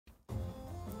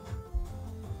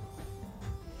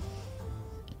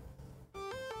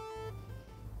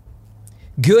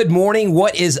Good morning.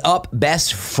 What is up,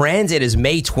 best friends? It is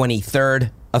May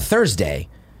 23rd, a Thursday.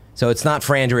 So it's not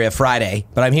Frandria Friday,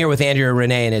 but I'm here with Andrea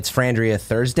Renee, and it's Frandria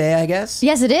Thursday, I guess?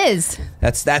 Yes, it is.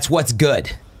 That's what's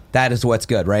good. That is what's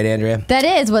good, right, Andrea? That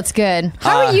is what's good.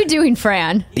 How are you doing,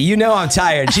 Fran? You know I'm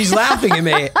tired. She's laughing at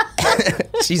me.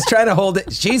 She's trying to hold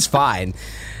it. She's fine.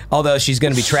 Although she's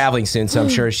going to be traveling soon, so I'm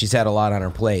sure she's had a lot on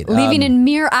her plate. Leaving in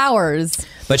mere hours.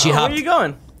 But she hopped. Where are you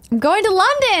going? I'm going to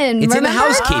London. It's remember? in the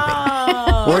housekeeping.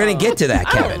 We're going to get to that,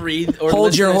 I Kevin. don't read or Hold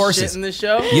listen your to horses. shit in the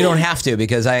show. You don't have to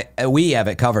because we have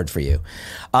it covered for you.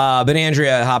 But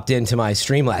Andrea hopped into my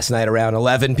stream last night around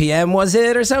 11 p.m. Was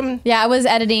it or something? Yeah, I was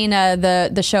editing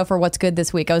the show for What's Good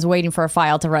this week. I was waiting for a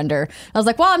file to render. I was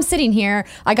like, while I'm sitting here,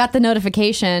 I got the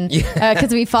notification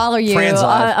because we follow you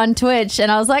on Twitch, and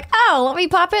I was like, oh, let me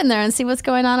pop in there and see what's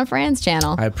going on Fran's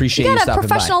channel. I appreciate you got stopping a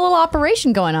professional by. little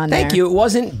operation going on there. Thank you. It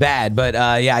wasn't bad, but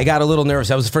yeah, I got a little nervous.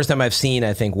 That was the first time I've seen,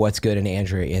 I think, What's Good and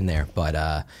Andrea in there.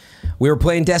 But we were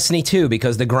playing Destiny 2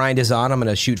 because the grind is on. I'm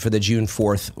going to shoot for the June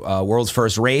 4th world's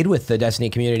first raid with the Destiny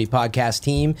Community Podcast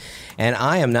team, and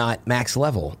I am not max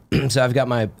level. So I've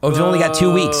only got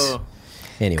 2 weeks.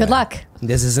 Anyway, Good luck.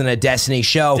 This isn't a Destiny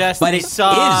show, Destiny but it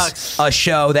sucks. is a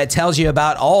show that tells you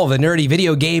about all the nerdy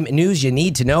video game news you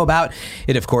need to know about.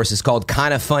 It, of course, is called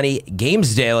Kinda Funny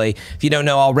Games Daily. If you don't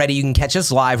know already, you can catch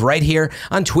us live right here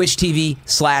on Twitch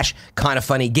TV/Kinda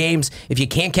Funny Games. If you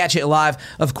can't catch it live,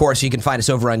 of course, you can find us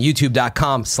over on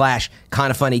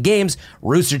YouTube.com/Kinda Funny Games,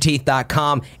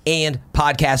 RoosterTeeth.com, and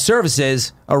podcast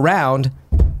services around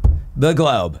the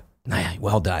globe.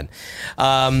 Well done.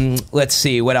 Let's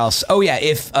see what else. Oh yeah,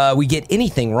 if we get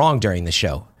anything wrong during the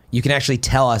show, you can actually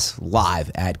tell us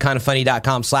live at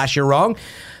kindafunny.com/you're wrong.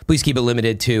 Please keep it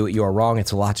limited to you're wrong.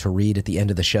 It's a lot to read at the end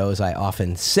of the show, as I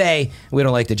often say. We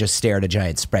don't like to just stare at a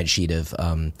giant spreadsheet of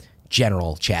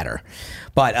general chatter.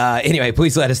 But anyway,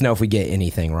 please let us know if we get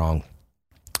anything wrong.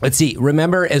 Let's see.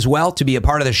 Remember as well to be a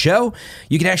part of the show.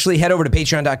 You can actually head over to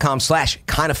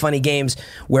patreon.com/kindafunnygames,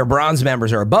 where bronze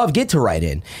members or above get to write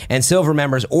in, and silver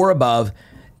members or above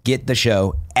get the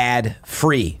show ad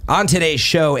free. On today's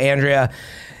show, Andrea,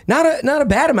 not a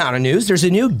bad amount of news. There's a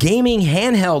new gaming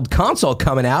handheld console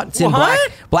coming out. It's in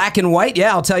black and white. Yeah,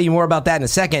 I'll tell you more about that in a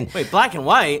second. Wait, black and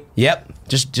white? Yep.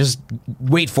 Just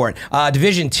wait for it.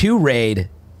 Division 2 raid.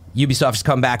 Ubisoft's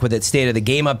come back with its State of the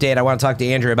Game update. I want to talk to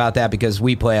Andrew about that because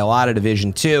we play a lot of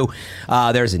Division 2.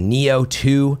 There's a Neo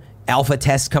 2 alpha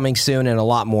test coming soon and a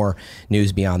lot more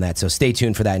news beyond that. So stay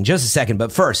tuned for that in just a second.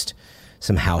 But first,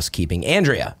 some housekeeping.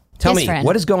 Andrea, tell me, friend.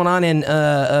 what is going on in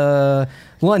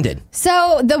London?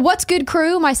 So the What's Good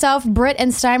crew, myself, Britt,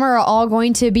 and Steimer are all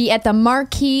going to be at the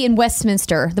Marquee in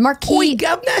Westminster. The Marquee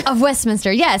of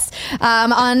Westminster, yes.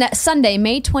 On Sunday,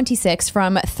 May 26th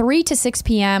from 3 to 6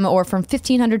 p.m. or from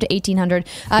 1500 to 1800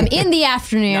 in the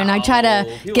afternoon. I try to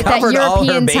get that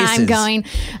European time going.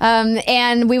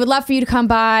 And we would love for you to come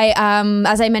by.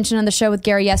 As I mentioned on the show with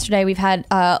Gary yesterday, we've had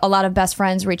a lot of best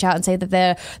friends reach out and say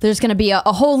that there's going to be a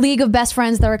whole league of best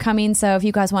friends that are coming. So if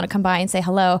you guys want to come by and say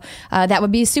hello, that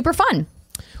would be super fun.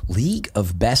 League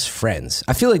of Best Friends.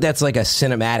 I feel like that's like a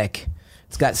cinematic.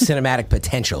 It's got cinematic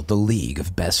potential. The League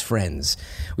of Best Friends.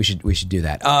 We should do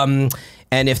that.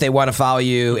 And if they want to follow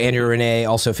you, Andrea Renee,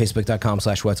 also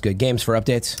facebook.com/whatsgoodgames for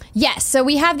updates. Yes, so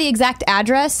we have the exact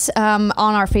address on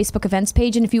our Facebook events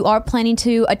page, and if you are planning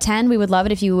to attend, we would love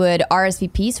it if you would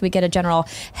RSVP so we get a general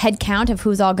head count of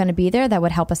who's all going to be there. That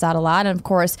would help us out a lot. And of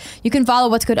course, you can follow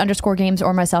What's Good _games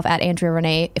or myself at Andrea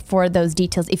Renee for those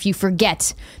details. If you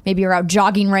forget, maybe you're out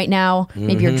jogging right now,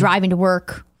 maybe you're driving to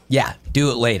work. Yeah,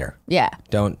 do it later. Yeah.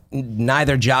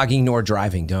 Neither jogging nor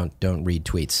driving. Don't read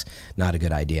tweets. Not a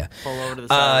good idea. Pull over to the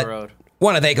side of the road.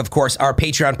 Want to thank, of course, our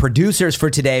Patreon producers for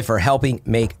today for helping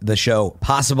make the show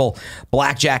possible.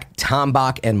 Blackjack,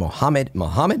 Tombach, and Mohammed.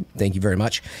 Thank you very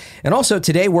much. And also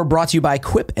today we're brought to you by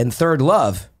Quip and Third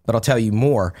Love, but I'll tell you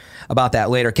more about that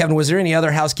later. Kevin, was there any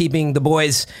other housekeeping? The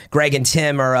boys, Greg and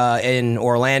Tim, are in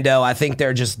Orlando. I think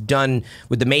they're just done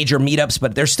with the major meetups,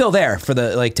 but they're still there for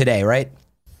today, right?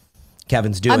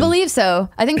 Kevin's doing. I believe so.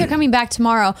 I think they're coming back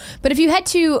tomorrow. But if you head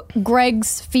to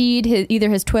Greg's feed, either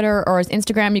his Twitter or his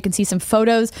Instagram, you can see some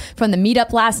photos from the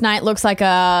meetup last night. Looks like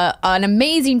an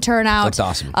amazing turnout. Looks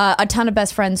awesome. A ton of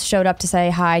best friends showed up to say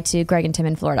hi to Greg and Tim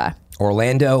in Florida.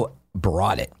 Orlando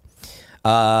brought it.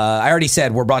 I already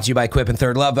said we're brought to you by Quip and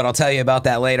Third Love, but I'll tell you about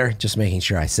that later. Just making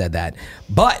sure I said that.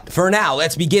 But for now,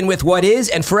 let's begin with what is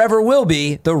and forever will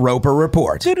be the Roper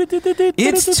Report.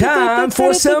 It's time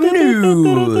for some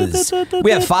news.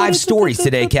 We have 5 stories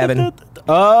today, Kevin.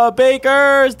 A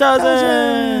baker's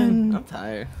dozen. I'm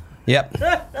tired. Yep.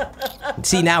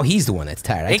 See, now he's the one that's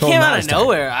tired. I It told came him I out was of tired.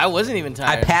 nowhere. I wasn't even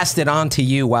tired. I passed it on to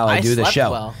you while I do the slept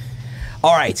show. well.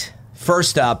 All right.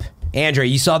 First up, Andrea,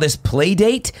 you saw this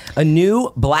Playdate, a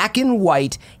new black and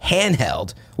white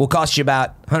handheld. Will cost you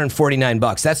about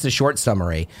 $149. That's the short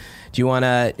summary. Do you want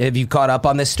to? Have you caught up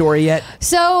on this story yet?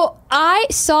 So I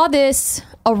saw this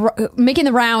making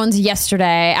the rounds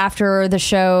yesterday after the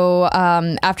show,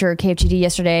 after KFGD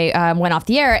yesterday went off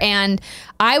the air, and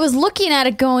I was looking at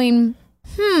it going,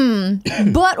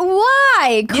 but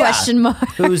why? Question mark.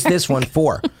 Who's this one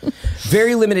for?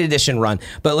 Very limited edition run.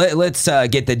 But let's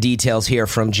get the details here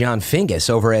from John Fingus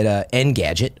over at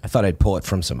Engadget. I thought I'd pull it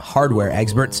from some hardware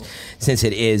experts since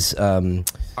it is,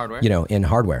 Hardware? in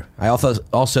hardware. I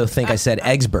also think I said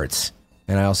experts.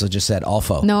 And I also just said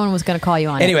Alfo. No one was going to call you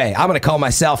on it. Anyway, I'm going to call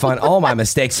myself on all my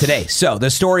mistakes today. So the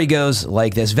story goes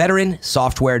like this. Veteran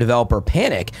software developer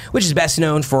Panic, which is best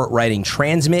known for writing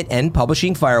Transmit and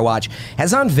publishing Firewatch,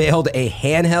 has unveiled a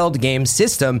handheld game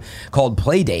system called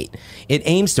Playdate. It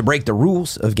aims to break the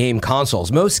rules of game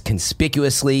consoles. Most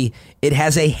conspicuously, it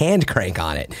has a hand crank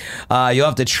on it. You'll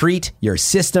have to treat your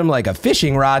system like a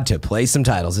fishing rod to play some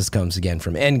titles. This comes again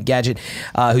from Engadget,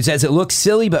 who says it looks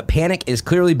silly, but Panic is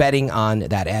clearly betting on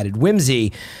that added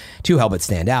whimsy to help it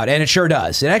stand out. And it sure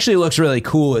does. It actually looks really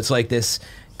cool. It's like this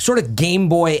sort of Game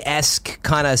Boy-esque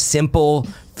kind of simple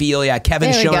feel. Yeah,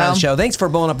 Kevin's showing on the show. Thanks for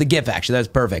blowing up the GIF, actually. That's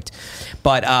perfect.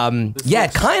 But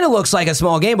it kind of looks like a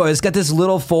small Game Boy. It's got this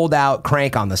little fold-out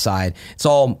crank on the side. It's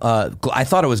all, I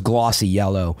thought it was glossy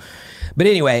yellow. But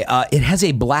anyway, it has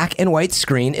a black and white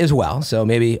screen as well, so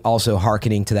maybe also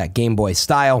hearkening to that Game Boy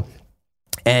style.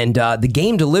 And the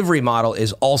game delivery model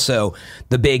is also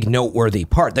the big noteworthy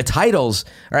part. The titles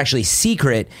are actually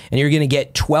secret, and you're going to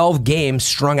get 12 games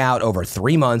strung out over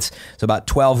 3 months, so about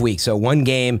 12 weeks. So one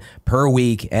game per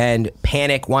week, and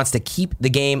Panic wants to keep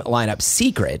the game lineup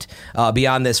secret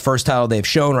beyond this first title they've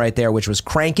shown right there, which was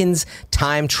Crankin's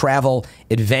Time Travel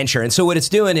Adventure. And so what it's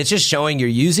doing, it's just showing you're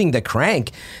using the crank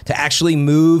to actually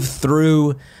move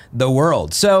through the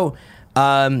world. So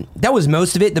that was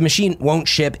most of it. The machine won't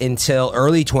ship until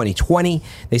early 2020.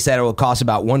 They said it will cost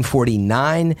about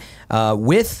 $149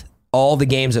 with all the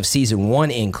games of season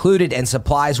 1 included, and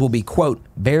supplies will be, quote,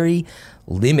 very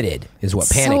limited, is what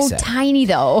Panic said. So tiny,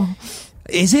 though.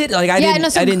 Is it? Like I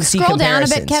didn't see scroll down a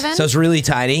comparisons. bit, Kevin. So it's really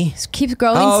tiny. Keep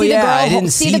scrolling. Oh, see yeah, I the girl.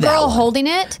 didn't see the girl that one. holding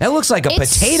it. That looks like a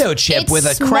potato chip with a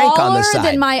it's crank on the smaller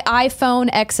side. than my iPhone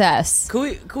XS.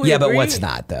 Could we Yeah, but agree? what's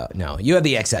not though? No, you have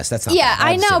the XS. That's not. Yeah, bad.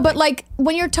 I That's know, so but big. like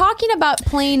when you're talking about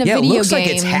playing a yeah, it video looks game, like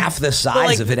it's half the size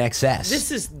like, of an XS.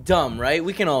 This is dumb, right?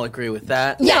 We can all agree with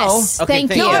that. Yes, No. Okay, thank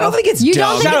thank you. you. No, I don't think it's you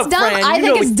dumb. don't think Shut it's up, dumb? Fran. I You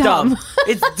think know it's dumb.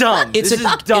 It's dumb. It's This is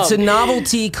dumb. It's a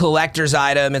novelty collector's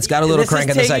item. It's got a little crank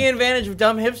on the This is taking side. advantage of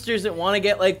dumb hipsters that want to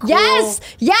get like cool, Yes,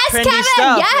 trendy Kevin.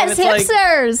 stuff. Yes, And it's like-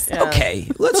 hipsters. Yeah. Okay,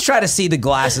 let's try to see the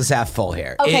glasses half full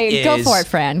here. Okay, go for it,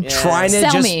 Fran. Trying to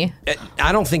Sell just, me.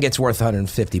 I don't think it's worth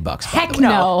 $150. by Heck the way.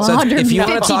 no. So if you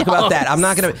want to talk about $150. that, I'm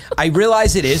not going to. I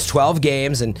realize it is 12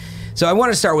 games, and so I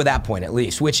want to start with that point at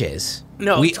least, which is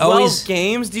No, we 12 always.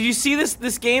 games. Did you see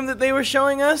this game that they were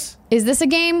showing us? Is this a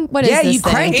game? What is Yeah, this you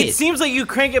thing? crank It seems like you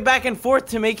crank it back and forth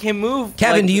to make him move.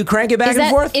 Kevin, like, do you crank it back Is and that,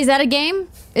 forth? is that a game?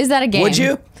 Is that a game? Would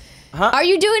you? Are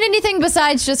you doing anything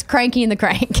besides just cranking the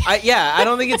crank? I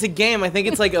don't think it's a game. I think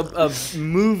it's like a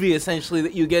movie essentially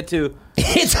that you get to.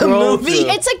 It's a scroll movie. through.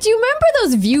 It's like, do you remember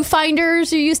those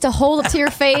viewfinders you used to hold up to your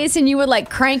face and you would like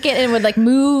crank it and it would like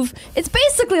move? It's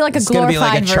basically like It's a going to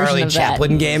glorified be like a Charlie version of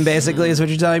Chaplin game, basically, is what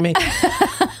you're telling me.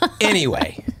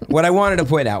 Anyway, what I wanted to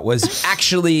point out was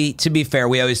actually, to be fair,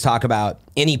 we always talk about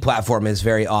any platform is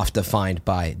very oft defined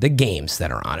by the games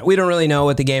that are on it. We don't really know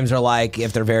what the games are like,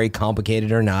 if they're very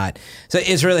complicated or not. So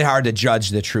it's really hard to judge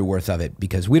the true worth of it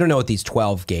because we don't know what these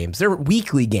 12 games, they're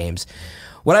weekly games.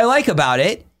 What I like about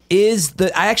it is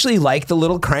I actually like the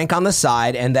little crank on the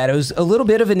side and that it was a little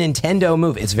bit of a Nintendo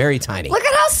move. It's very tiny. Look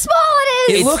at how small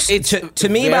it is. It looks, to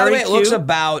me, by the very way, it looks cute.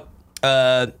 about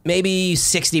maybe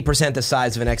 60% the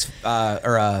size of an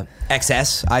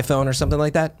XS iPhone or something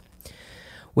like that.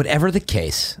 Whatever the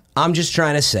case, I'm just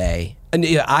trying to say,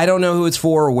 I don't know who it's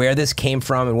for or where this came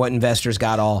from and what investors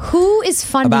got all. Who is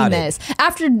funding about this?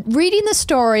 After reading the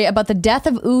story about the death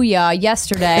of Ouya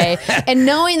yesterday and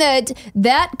knowing that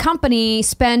that company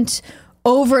spent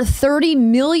over $30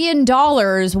 million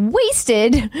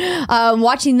wasted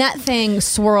watching that thing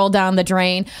swirl down the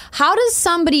drain. How does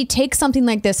somebody take something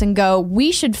like this and go,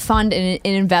 we should fund and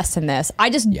invest in this? I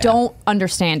just don't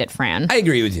understand it, Fran. I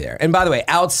agree with you there. And by the way,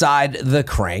 outside the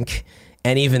crank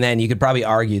And even then, you could probably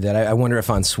argue that I wonder if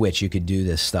on Switch you could do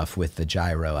this stuff with the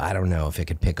gyro. I don't know if it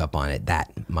could pick up on it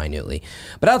that minutely.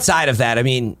 But outside of that, I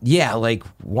mean, yeah, like,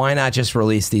 why not just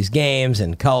release these games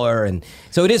in color? And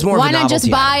so it is more of a novelty. Why not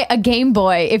just buy a Game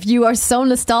Boy if you are so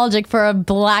nostalgic for a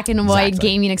black and white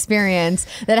gaming experience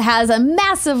that has a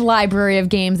massive library of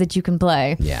games that you can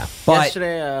play? Yeah. But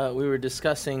yesterday, we were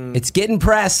discussing... It's getting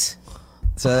press,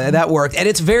 so that worked. And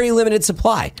it's very limited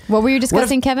supply. What were you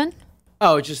discussing, Kevin?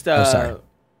 Oh, just sorry.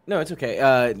 No, it's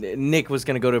okay. Nick was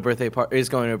gonna go to a birthday party. Is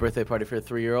going to a birthday party for a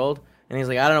 3-year-old, and he's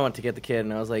like, I don't know what to get the kid,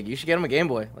 and I was like, you should get him a Game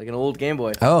Boy, like an old Game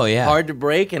Boy. Oh yeah, hard to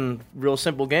break and real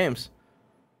simple games.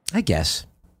 I guess.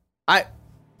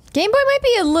 Game Boy might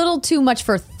be a little too much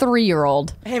for a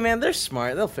 3-year-old. Hey man, they're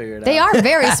smart. They'll figure it out. They are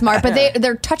very smart, but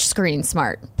they're touchscreen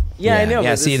smart. Yeah, I know.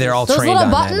 Yeah, see, they're all those trained little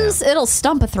on buttons. that now. It'll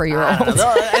stump a 3-year-old.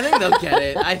 I think they'll get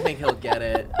it. I think he'll get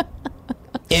it.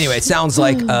 Anyway, it sounds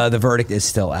like the verdict is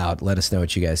still out. Let us know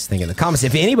what you guys think in the comments.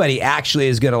 If anybody actually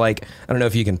is going to, like, I don't know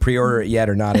if you can pre-order it yet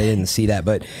or not. I didn't see that,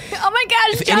 but Oh my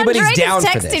gosh, if John anybody's Drake down is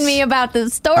for texting this- me about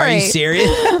this story. Are you serious?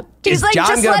 He's Is like, John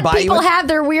just gonna let buy you people one? have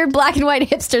their weird black and white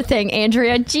hipster thing,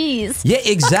 Andrea. Jeez. Yeah,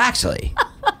 exactly.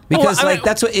 Because, Well, I like, mean,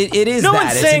 that's what it is. No That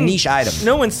one's it's saying a niche item.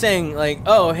 No one's saying like,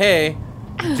 oh hey,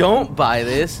 don't buy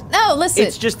this. No, listen.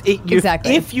 It's just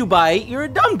Exactly. If you buy it, you're a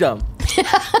dum dum.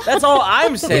 That's all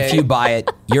I'm saying. If you buy it,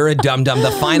 you're a dum-dum.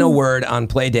 The final word on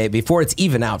Playdate before it's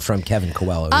even out from Kevin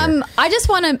Coelho here. I just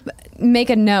want to make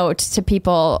a note to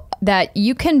people that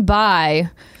you can buy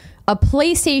a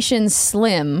PlayStation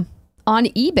Slim on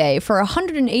eBay for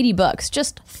 $180,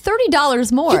 just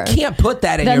 $30 more. You can't put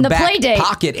that in than your the back Playdate.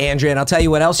 pocket, Andrea. And I'll tell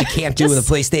you what else you can't do with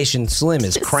a PlayStation Slim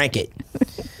is crank it.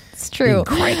 It's true.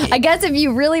 Crank it. I guess if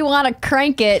you really want to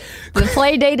crank it, the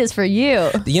Playdate is for you.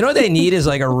 You know what they need is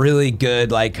like a really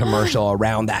good like commercial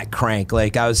around that crank.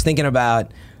 Like I was thinking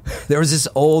about, there was this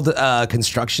old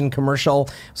construction commercial.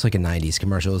 It was like a 90s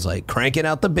commercial. It was like, cranking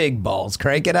out the big balls,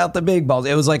 cranking out the big balls.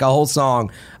 It was like a whole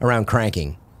song around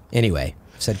cranking. Anyway,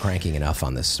 I've said cranking enough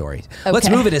on this story. Let's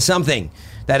Okay. move into something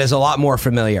that is a lot more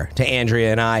familiar to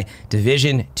Andrea and I.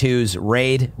 Division 2's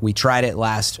Raid. We tried it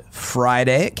last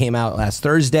Friday. It came out last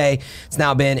Thursday. It's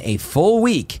now been a full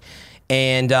week.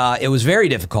 And it was very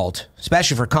difficult,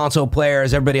 especially for console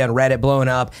players, everybody on Reddit blowing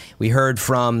up. We heard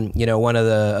from, one of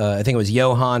the, I think it was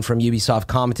Johan from Ubisoft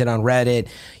commented on Reddit,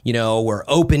 we're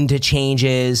open to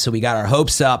changes. So we got our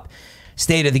hopes up.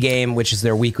 State of the Game, which is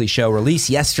their weekly show, released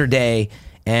yesterday.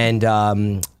 And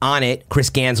on it,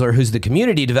 Chris Gansler, who's the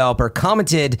community developer,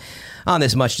 commented on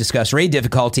this much discussed raid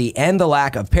difficulty and the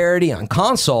lack of parity on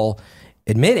console,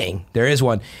 admitting there is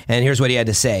one. And here's what he had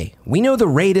to say. We know the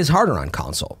raid is harder on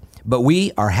console, but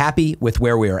we are happy with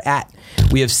where we are at.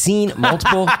 We have seen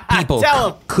multiple people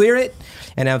clear it,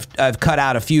 and I've cut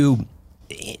out a few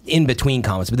in between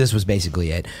comments, but this was basically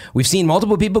it. We've seen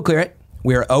multiple people clear it.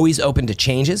 We are always open to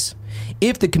changes.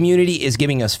 If the community is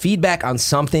giving us feedback on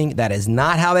something that is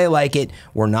not how they like it,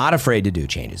 we're not afraid to do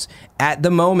changes. At the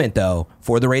moment, though,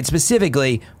 for the raid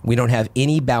specifically, we don't have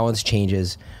any balance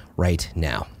changes right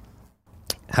now.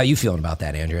 How you feeling about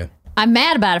that, Andrea? I'm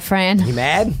mad about it, friend. You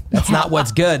mad? That's not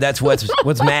what's good. That's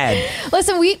what's mad.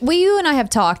 Listen, you and I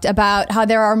have talked about how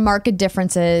there are market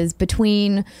differences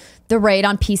between the raid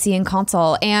on PC and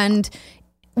console, and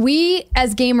we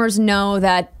as gamers know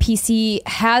that PC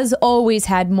has always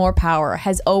had more power,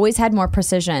 has always had more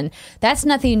precision. That's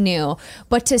nothing new.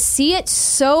 But to see it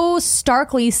so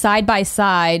starkly side by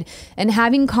side and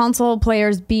having console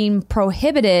players being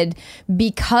prohibited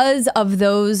because of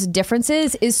those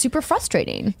differences is super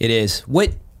frustrating. It is.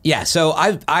 Yeah, so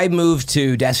I moved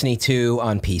to Destiny 2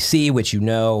 on PC, which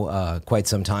quite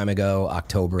some time ago,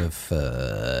 October of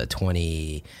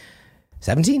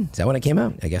 2017? Is that when it came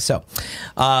out? I guess so.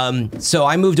 So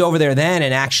I moved over there then,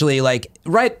 and actually,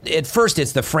 right at first,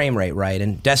 it's the frame rate, right?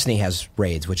 And Destiny has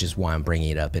raids, which is why I'm bringing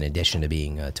it up in addition to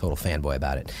being a total fanboy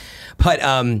about it. But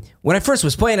when I first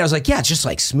was playing, I was like, yeah, it's just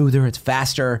smoother, it's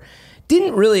faster.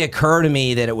 Didn't really occur to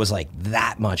me that it was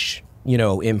that much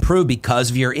improve because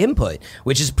of your input,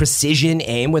 which is precision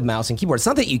aim with mouse and keyboard. It's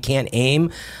not that you can't aim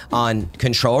on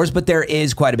controllers, but there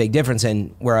is quite a big difference.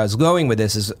 And where I was going with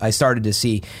this is I started to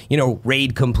see,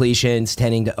 raid completions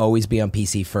tending to always be on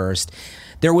PC first.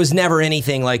 There was never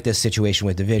anything like this situation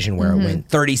with Division where it went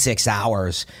 36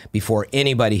 hours before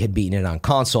anybody had beaten it on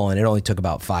console, and it only took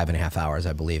about 5.5 hours,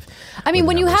 I believe. I mean,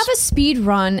 when you have a speed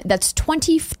run that's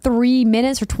 23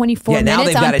 minutes or 24 minutes now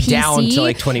they've on got it PC, down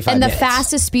to 25 and minutes. the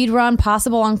fastest speed run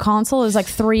possible on console is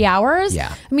 3 hours.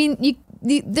 Yeah. I mean,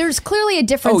 there's clearly a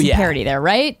difference in parity there,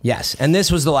 right? Yes, and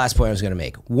this was the last point I was going to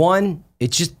make. One,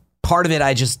 it's just part of it,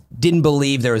 I just didn't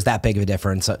believe there was that big of a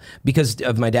difference because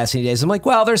of my Destiny days. I'm like,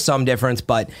 well, there's some difference,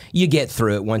 but you get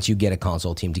through it once you get a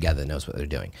console team together that knows what they're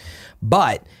doing.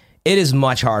 But it is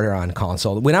much harder on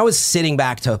console. When I was sitting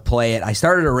back to play it, I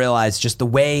started to realize just the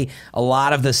way a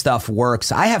lot of the stuff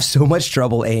works. I have so much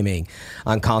trouble aiming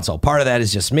on console. Part of that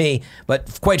is just me,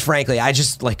 but quite frankly, I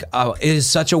just it is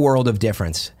such a world of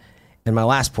difference. And my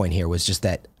last point here was just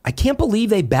that I can't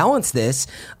believe they balanced this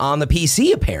on the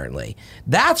PC, apparently.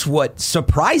 That's what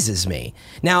surprises me.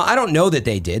 Now, I don't know that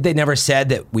they did. They never said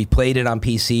that we played it on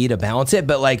PC to balance it,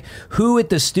 but like, who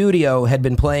at the studio had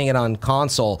been playing it on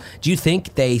console? Do you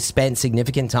think they spent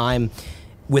significant time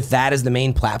with that as the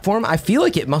main platform? I feel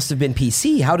like it must have been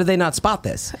PC. How did they not spot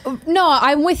this? No,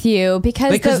 I'm with you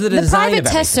because the private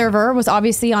test server was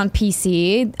obviously on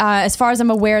PC. As far as I'm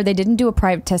aware, they didn't do a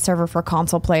private test server for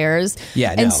console players.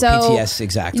 Yeah, no, PTS,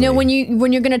 exactly. You know, when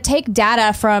you're going to take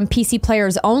data from PC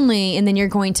players only, and then you're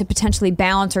going to potentially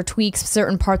balance or tweak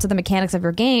certain parts of the mechanics of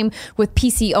your game with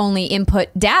PC only input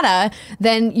data,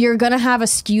 then you're going to have a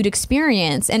skewed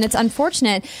experience. And it's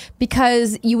unfortunate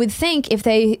because you would think if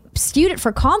they skewed it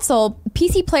for console,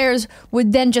 PC players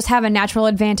would then just have a natural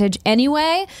advantage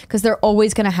anyway, because they're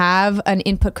always going to have an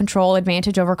input control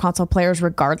advantage over console players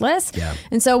regardless. Yeah.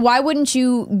 And so why wouldn't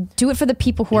you do it for the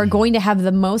people who are going to have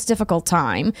the most difficult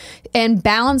time and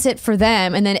balance it for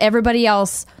them, and then everybody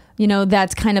else, you know,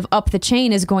 that's kind of up the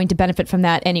chain is going to benefit from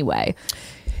that anyway.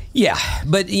 Yeah,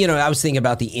 but, you know, I was thinking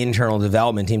about the internal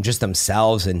development team, just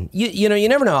themselves, and, you know, you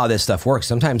never know how this stuff works.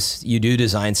 Sometimes you do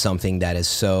design something that is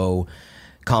so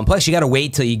complex. You got to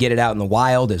wait till you get it out in the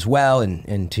wild as well,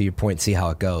 and to your point, see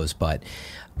how it goes. But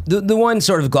the one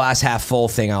sort of glass half full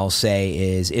thing I'll say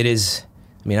is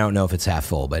I mean, I don't know if it's half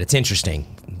full, but it's interesting.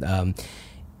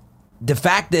 The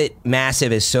fact that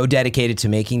Massive is so dedicated to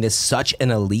making this such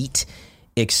an elite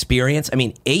experience. I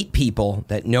mean, 8 people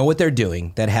that know what they're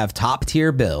doing, that have top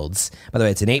tier builds. By the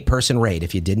way, it's an 8-person raid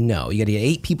if you didn't know. You got to get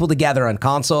 8 people together on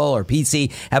console or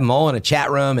PC, have them all in a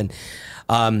chat room, and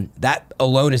that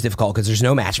alone is difficult because there's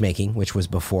no matchmaking, which was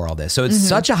before all this. So it's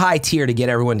such a high tier to get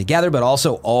everyone together, but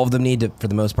also all of them need to, for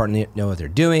the most part, know what they're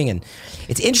doing. And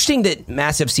it's interesting that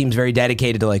Massive seems very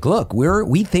dedicated to like, look,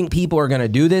 we think people are going to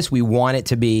do this. We want it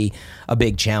to be a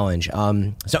big challenge.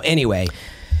 So anyway,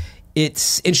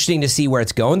 it's interesting to see where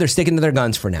it's going. They're sticking to their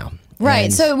guns for now. Right.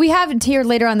 And so we have it here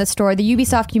later on the story. The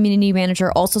Ubisoft community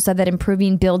manager also said that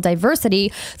improving build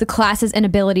diversity, the classes and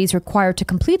abilities required to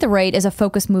complete the raid, is a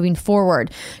focus moving forward.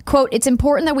 Quote, "It's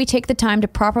important that we take the time to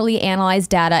properly analyze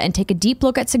data and take a deep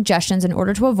look at suggestions in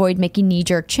order to avoid making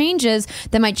knee-jerk changes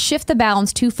that might shift the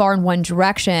balance too far in one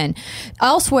direction."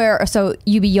 Elsewhere, so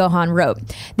Ubi Johan wrote,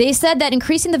 they said that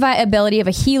increasing the viability of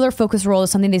a healer-focused role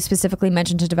is something they specifically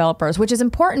mentioned to developers, which is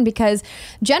important because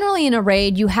generally in a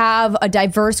raid, you have a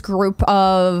diverse group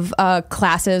of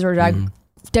classes or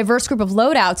diverse group of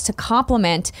loadouts to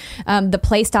complement the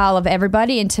play style of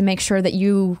everybody and to make sure that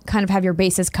you kind of have your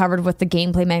bases covered with the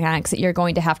gameplay mechanics that you're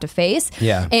going to have to face.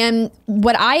 Yeah. And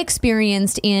what I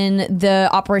experienced in the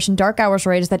Operation Dark Hours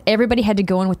raid is that everybody had to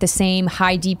go in with the same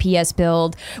high DPS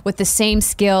build, with the same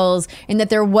skills, and that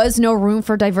there was no room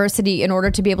for diversity in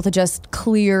order to be able to just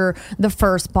clear the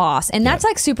first boss. And that's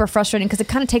like super frustrating because it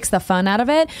kind of takes the fun out of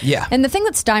it. Yeah. And the thing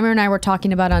that Steimer and I were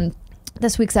talking about on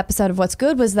this week's episode of What's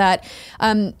Good was that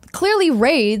clearly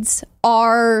raids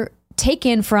are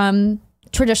taken from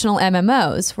traditional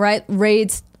MMOs, right?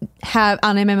 Raids on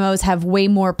MMOs have way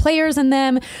more players in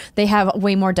them. They have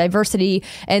way more diversity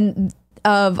and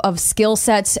of skill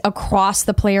sets across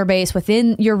the player base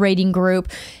within your raiding group.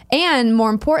 And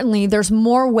more importantly, there's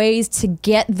more ways to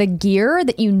get the gear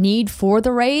that you need for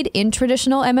the raid in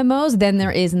traditional MMOs than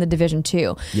there is in the Division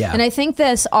 2. Yeah. And I think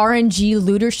this RNG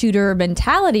looter shooter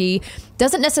mentality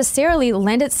doesn't necessarily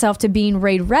lend itself to being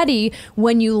raid ready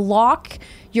when you lock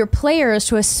your players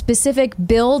to a specific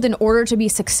build in order to be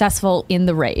successful in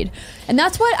the raid. And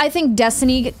that's what I think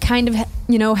Destiny kind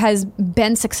of, has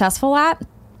been successful at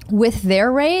with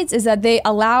their raids, is that they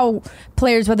allow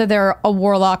players, whether they're a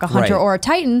warlock, a hunter, or a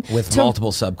titan, with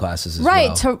multiple subclasses as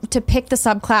well. to pick the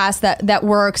subclass that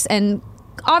works. And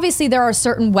obviously there are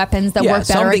certain weapons that work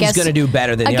better against going to do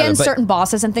better than against certain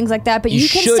bosses and things like that, but you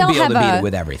can should still be able have to beat it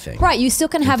with everything. Right, you still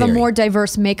can have a more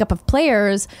diverse makeup of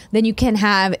players than you can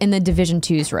have in the Division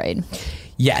 2's raid.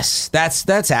 Yes,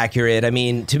 that's accurate. I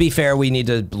mean, to be fair, we need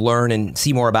to learn and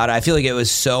see more about it. I feel like it was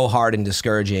so hard and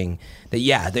discouraging that,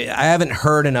 I haven't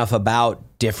heard enough about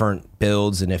different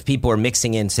builds. And if people are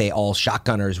mixing in, say, all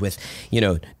shotgunners with,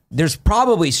 there's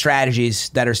probably strategies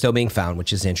that are still being found,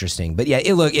 which is interesting. But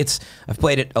I've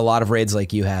played it a lot of raids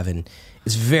like you have, and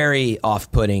it's very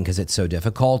off-putting because it's so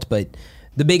difficult. But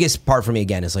the biggest part for me,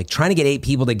 again, is like trying to get 8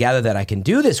 people together that I can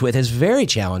do this with is very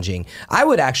challenging. I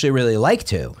would actually really like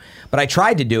to, but I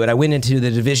tried to do it. I went into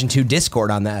the Division 2 Discord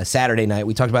on that Saturday night.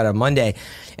 We talked about it on Monday,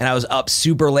 and I was up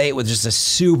super late with just a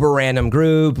super random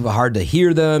group, hard to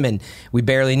hear them, and we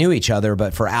barely knew each other,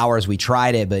 but for hours we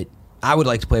tried it, but I would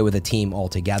like to play with a team all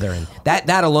together, and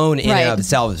that alone in and of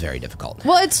itself is very difficult.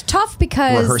 Well, it's tough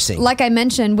because, like I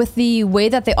mentioned, with the way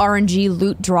that the RNG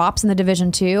loot drops in the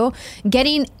Division 2,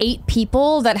 getting 8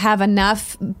 people that have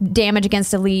enough damage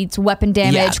against elites, weapon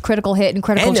damage, critical hit, and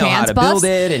critical chance know how to buffs, build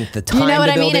it, and the time you know what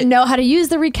to I build mean, it. and know how to use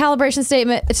the recalibration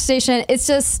station. It's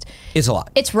just... It's a lot.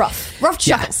 It's rough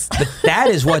chuckles. But that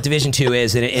is what Division 2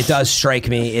 is, and it does strike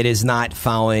me. It is not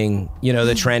following,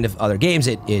 the trend of other games.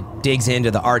 It digs into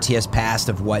the RTS past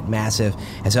of what Massive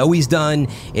has always done.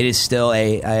 It is still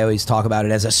I always talk about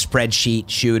it as a spreadsheet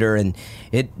shooter, and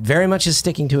it very much is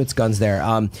sticking to its guns there.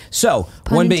 So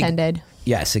Pun one intended. big...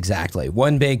 Yes, exactly.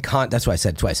 That's why I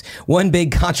said it twice. One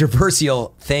big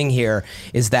controversial thing here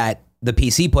is that the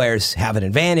PC players have an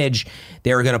advantage.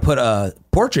 They were going to put a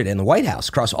portrait in the White House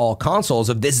across all consoles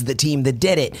of this is the team that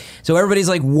did it. So everybody's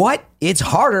like, what? It's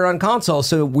harder on console,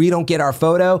 so we don't get our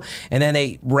photo. And then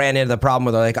they ran into the problem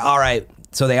where they're like, all right,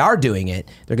 so they are doing it.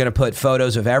 They're going to put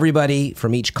photos of everybody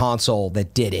from each console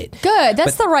that did it. Good.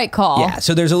 That's the right call. Yeah,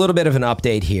 so there's a little bit of an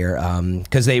update here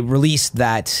because they released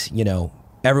that,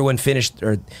 everyone finished,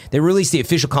 or they released the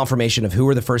official confirmation of who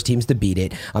were the first teams to beat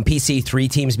it. On PC, 3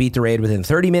 teams beat the raid within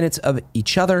 30 minutes of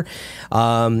each other.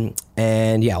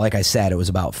 And yeah, like I said, it was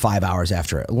about 5 hours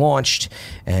after it launched.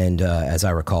 And as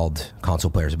I recalled, console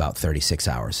players about 36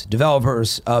 hours.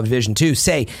 Developers of Division 2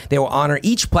 say they will honor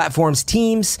each platform's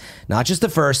teams, not just the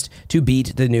first, to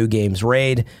beat the new game's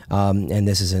raid. And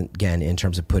this is, again, in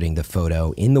terms of putting the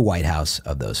photo in the White House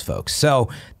of those folks. So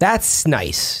that's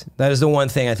nice. That is the one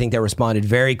thing I think that responded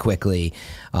very quickly.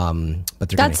 But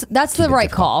that's the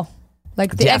right call.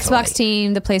 Like the Xbox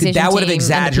team, the PlayStation team, that would have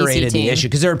exaggerated and the PC the issue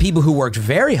because there are people who worked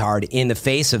very hard in the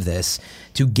face of this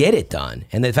to get it done,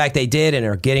 and the fact they did and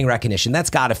are getting recognition, that's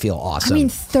got to feel awesome. I mean,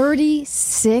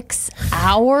 36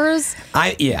 hours.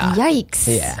 Yikes.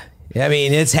 Yeah. I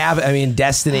mean, it's happened. I mean,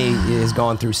 Destiny has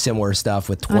gone through similar stuff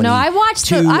with 22 I watched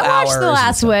The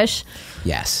Last Wish.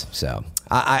 Yes, so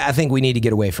I think we need to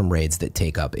get away from raids that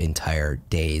take up entire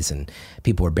days and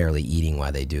people are barely eating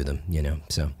while they do them.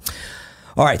 So.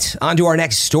 All right, on to our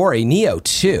next story. Nioh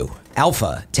 2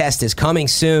 alpha test is coming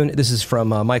soon. This is from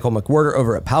Michael McWhorter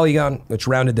over at Polygon, which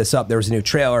rounded this up. There was a new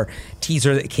trailer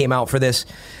teaser that came out for this.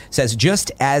 It says,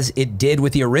 just as it did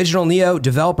with the original Nioh,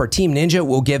 developer Team Ninja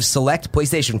will give select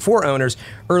PlayStation 4 owners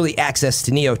early access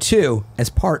to Nioh 2 as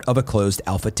part of a closed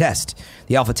alpha test.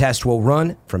 The alpha test will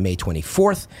run from May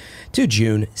 24th to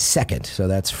June 2nd. So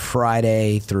that's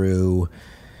Friday through...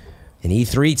 an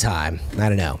E3 time. I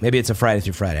don't know. Maybe it's a Friday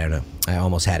through Friday. I don't know. I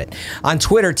almost had it. On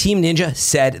Twitter, Team Ninja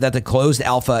said that the closed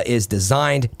alpha is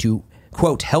designed to,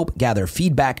 quote, help gather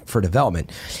feedback for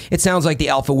development. It sounds like the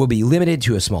alpha will be limited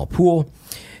to a small pool.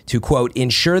 To, quote,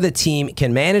 ensure the team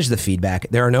can manage the feedback.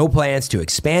 There are no plans to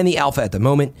expand the alpha at the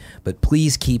moment, but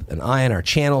please keep an eye on our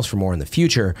channels for more in the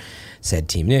future, said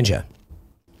Team Ninja.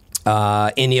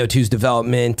 In Nioh 2's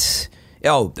development...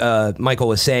 Michael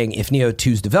was saying if Nioh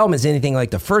 2's development is anything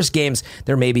like the first games,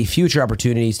 there may be future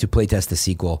opportunities to playtest the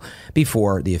sequel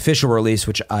before the official release,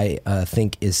 which I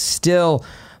think is still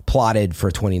plotted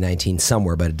for 2019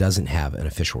 somewhere, but it doesn't have an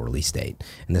official release date.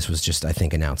 And this was just, I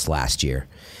think, announced last year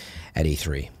at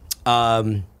E3.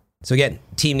 So again,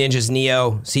 Team Ninja's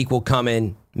Nioh sequel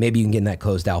coming. Maybe you can get in that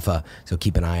closed alpha, so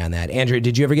keep an eye on that. Andrea,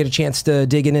 did you ever get a chance to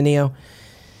dig into Nioh?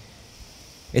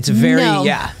 It's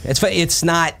it's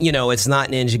not, it's not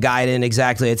Ninja Gaiden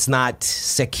exactly. It's not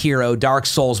Sekiro, Dark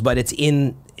Souls, but it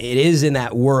is in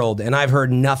that world, and I've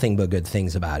heard nothing but good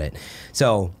things about it.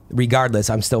 So regardless,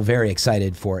 I'm still very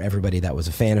excited for everybody that was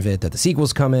a fan of it, that the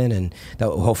sequel's coming, and that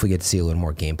we'll hopefully get to see a little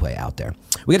more gameplay out there.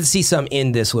 We got to see some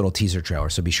in this little teaser trailer,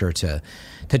 so be sure to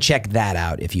check that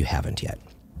out if you haven't yet.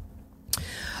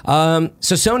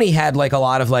 So Sony had a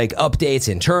lot of updates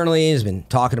internally, has been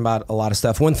talking about a lot of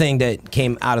stuff. One thing that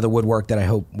came out of the woodwork that I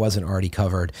hope wasn't already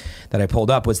covered that I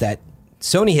pulled up was that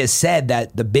Sony has said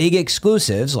that the big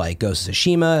exclusives like Ghost of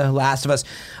Tsushima, Last of Us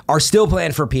are still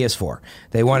planned for PS4.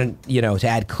 They wanted, to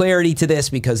add clarity to this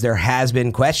because there has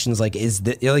been questions is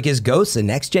Ghost a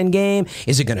next gen game?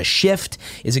 Is it going to shift?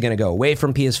 Is it going to go away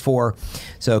from PS4?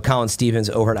 So Colin Stevens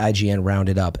over at IGN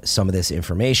rounded up some of this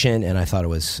information, and I thought it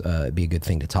was be a good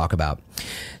thing to talk about.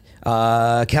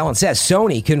 Callan says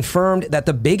Sony confirmed that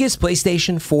the biggest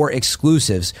PlayStation 4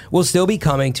 exclusives will still be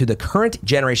coming to the current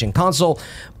generation console,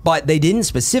 but they didn't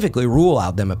specifically rule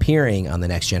out them appearing on the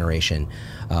next generation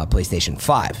PlayStation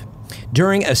 5.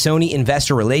 During a Sony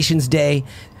Investor Relations Day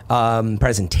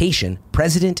presentation,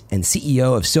 President and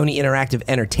CEO of Sony Interactive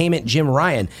Entertainment, Jim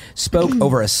Ryan, spoke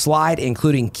over a slide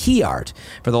including key art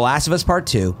for The Last of Us Part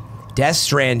 2, Death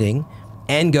Stranding,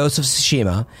 and Ghost of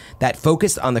Tsushima that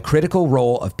focused on the critical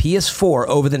role of PS4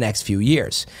 over the next few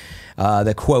years.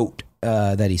 The quote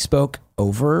that he spoke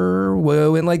over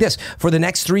went like this: "For the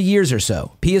next 3 years or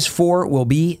so, PS4 will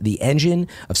be the engine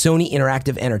of Sony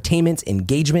Interactive Entertainment's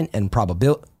engagement and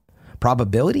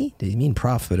probability? Did he mean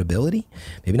profitability?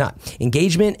 Maybe not.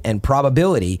 Engagement and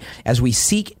probability as we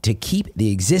seek to keep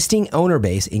the existing owner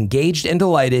base engaged and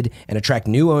delighted and attract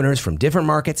new owners from different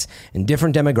markets and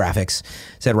different demographics,"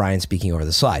 said Ryan, speaking over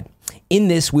the slide. "In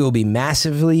this, we will be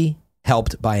massively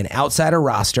helped by an outsider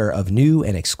roster of new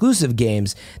and exclusive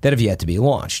games that have yet to be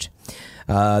launched."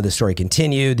 The story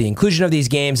continued. "The inclusion of these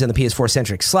games in the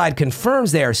PS4-centric slide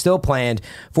confirms they are still planned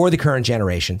for the current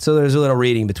generation." So there's a little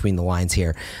reading between the lines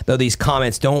here, though these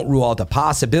comments don't rule out the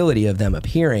possibility of them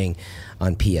appearing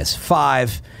on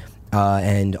PS5.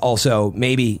 And also,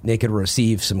 maybe they could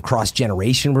receive some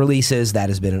cross-generation releases. That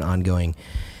has been an ongoing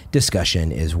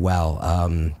discussion as well.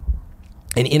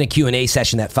 And in a Q&A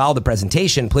session that followed the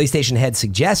presentation, PlayStation head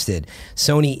suggested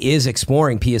Sony is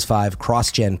exploring PS5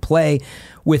 cross-gen play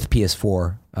with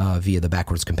PS4 via the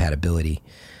backwards compatibility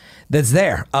that's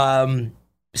there.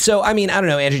 So, I mean, I don't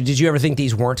know, Andrew, did you ever think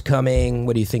these weren't coming?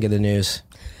 What do you think of the news?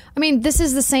 I mean, this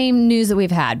is the same news that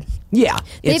we've had. Yeah.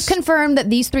 They've confirmed that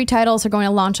these 3 titles are going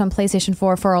to launch on PlayStation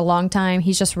 4 for a long time.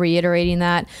 He's just reiterating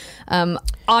that.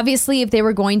 Obviously, if they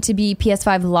were going to be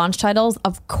PS5 launch titles,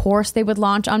 of course they would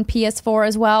launch on PS4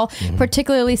 as well,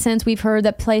 particularly since we've heard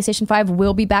that PlayStation 5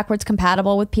 will be backwards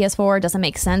compatible with PS4. It doesn't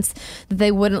make sense that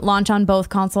they wouldn't launch on both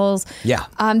consoles. Yeah.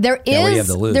 There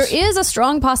is a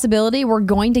strong possibility we're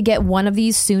going to get one of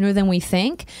these sooner than we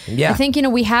think. Yeah. I think,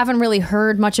 we haven't really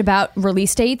heard much about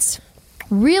release dates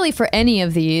really for any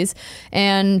of these,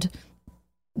 and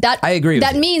that I agree with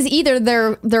that you. Means either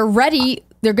they're ready,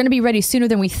 they're going to be ready sooner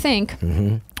than we think,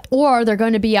 or they're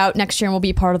going to be out next year and will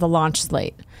be part of the launch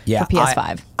slate for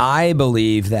PS5. I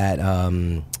believe that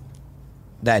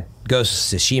that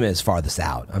Ghost of Tsushima is farthest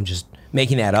out. I'm just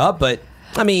making that up, but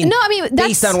I mean,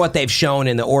 based on what they've shown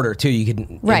in the order too, you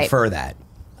can infer that.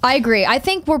 I agree. I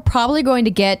think we're probably going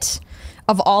to get,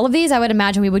 of all of these, I would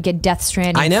imagine we would get Death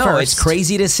Stranding I know, first. It's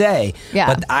crazy to say.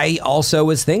 Yeah. But I also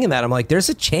was thinking that. I'm like, there's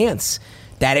a chance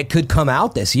that it could come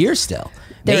out this year still.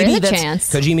 There is a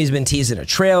chance. Kojima's been teasing a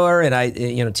trailer,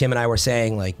 and Tim and I were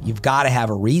saying, like, you've got to have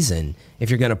a reason if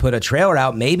you're going to put a trailer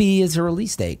out. Maybe it's a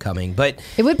release date coming, but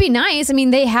it would be nice. I mean,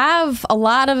 they have a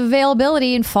lot of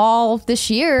availability in fall this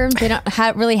year. They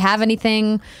don't really have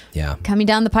anything coming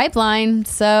down the pipeline.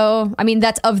 So, I mean,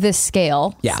 that's of this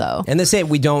scale. Yeah. So. And the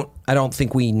same, I don't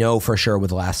think we know for sure with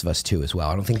The Last of Us 2 as well.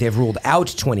 I don't think they've ruled out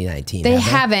 2019. They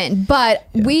haven't, but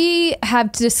we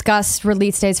have discussed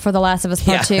release dates for The Last of Us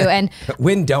Part 2. And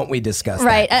when don't we discuss that?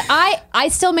 Right. I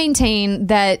still maintain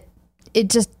that it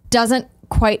just doesn't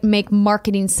quite make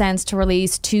marketing sense to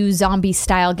release 2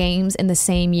 zombie-style games in the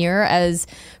same year as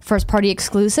first-party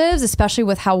exclusives, especially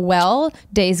with how well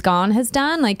Days Gone has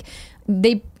done. Like,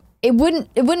 it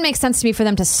wouldn't make sense to me for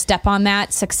them to step on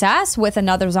that success with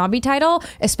another zombie title,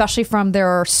 especially from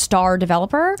their star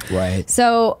developer. Right.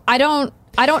 So I don't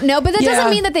know, but that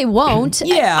doesn't mean that they won't.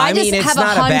 I just have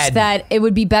a hunch that it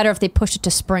would be better if they pushed it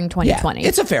to spring 2020. Yeah,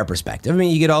 it's a fair perspective. I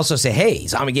mean, you could also say, hey,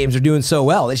 zombie games are doing so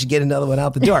well, they should get another one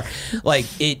out the door.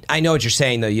 I know what you're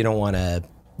saying, though. You don't want to...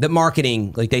 The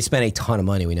marketing, like, they spent a ton of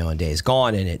money, we know, on Days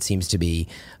Gone, and it seems to be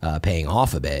paying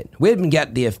off a bit. We didn't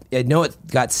get I know it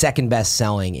got second best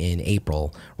selling in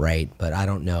April, right? But I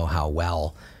don't know how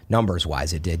well,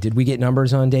 numbers-wise, it did. Did we get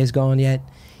numbers on Days Gone yet?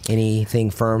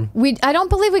 Anything firm? I don't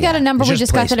believe we got a number. We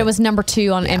just got that it was number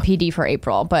 2 on Yeah. NPD for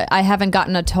April, but I haven't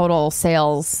gotten a total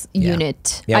sales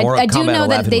unit. Yeah, I do Combat know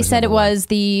that 11 they was said it number 1. was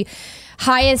the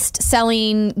highest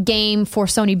selling game for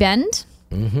Sony Bend,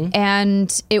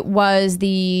 and it was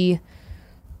the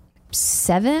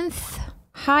 7th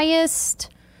highest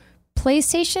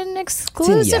PlayStation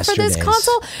exclusive for this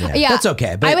console. Yeah, that's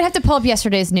okay. But I would have to pull up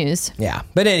yesterday's news. Yeah,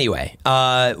 but anyway,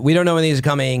 we don't know when these are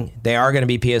coming. They are going to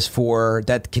be PS4.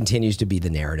 That continues to be the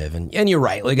narrative, and you're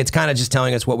right. Like, it's kind of just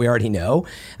telling us what we already know.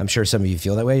 I'm sure some of you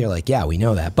feel that way. You're like, yeah, we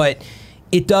know that, but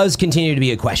it does continue to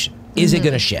be a question. Is it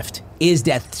going to shift? Is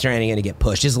Death Stranding going to get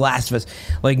pushed? Is Last of Us...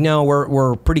 Like, no,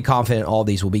 we're pretty confident all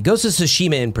these will be. Ghost of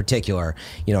Tsushima in particular,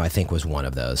 I think was one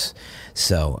of those.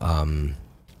 So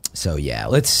yeah,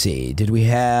 let's see. Did we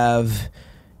have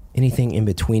anything in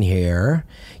between here?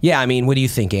 Yeah, I mean, what do you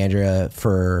think, Andrea,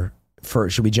 for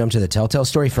should we jump to the Telltale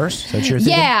story first? Is that what you're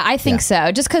thinking? Yeah, I think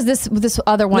so. Just because this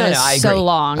other one is so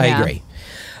long. I agree.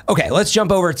 Okay, let's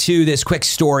jump over to this quick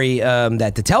story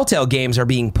that the Telltale games are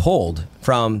being pulled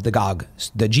from the GOG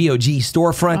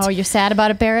storefront. Oh, you're sad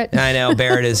about it, Barrett? I know,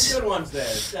 Barrett is. Good ones there.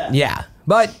 Sad. Yeah,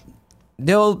 but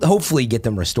they'll hopefully get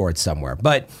them restored somewhere.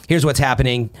 But here's what's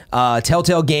happening.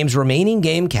 Telltale Games' remaining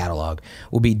game catalog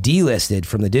will be delisted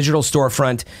from the digital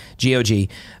storefront,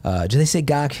 GOG. Do they say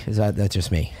GOG? Is that's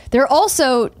just me? They're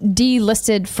also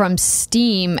delisted from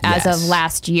Steam as Yes. of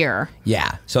last year.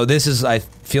 Yeah. So this is,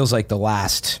 feels like the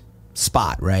last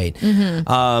spot, right?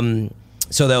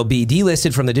 So they'll be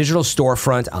delisted from the digital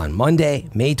storefront on Monday,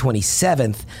 May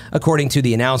 27th, according to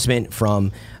the announcement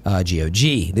from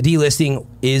GOG. The delisting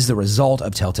is the result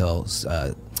of Telltale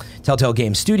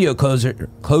Games studio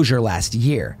closure last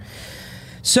year.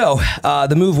 So,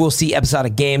 the move will see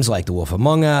episodic games like The Wolf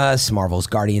Among Us, Marvel's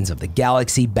Guardians of the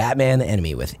Galaxy, Batman: The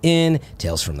Enemy Within,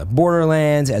 Tales from the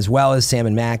Borderlands, as well as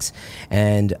Sam & Max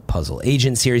and Puzzle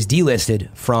Agent series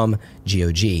delisted from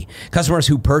GOG. Customers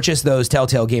who purchased those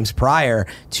Telltale games prior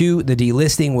to the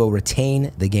delisting will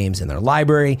retain the games in their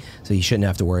library, so you shouldn't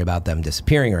have to worry about them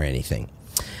disappearing or anything.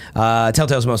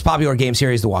 Telltale's most popular game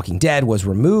series, The Walking Dead, was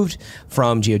removed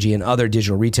from GOG and other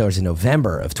digital retailers in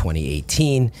November of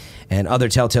 2018. And other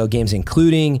Telltale games,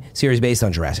 including series based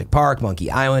on Jurassic Park, Monkey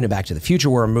Island, and Back to the Future,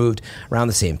 were removed around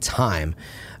the same time.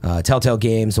 Telltale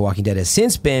Games, The Walking Dead, has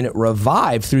since been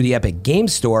revived through the Epic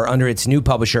Games Store under its new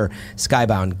publisher,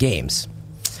 Skybound Games.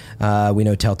 We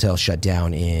know Telltale shut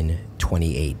down in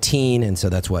 2018, and so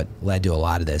that's what led to a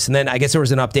lot of this. And then I guess there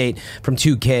was an update from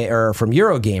 2K or from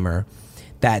Eurogamer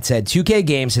that said 2K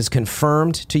Games has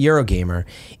confirmed to Eurogamer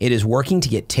it is working to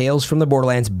get Tales from the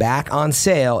Borderlands back on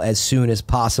sale as soon as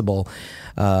possible.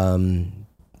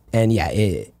 And yeah,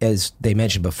 as they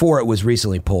mentioned before, it was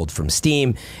recently pulled from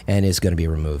Steam and is going to be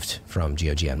removed from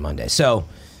GOG on Monday. So,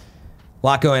 a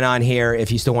lot going on here.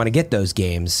 If you still want to get those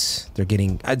games, they're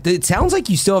getting. It sounds like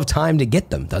you still have time to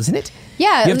get them, doesn't it?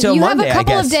 Yeah, you have till Monday, have a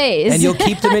couple I guess, of days, and you'll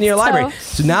keep them in your So- library.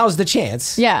 So now's the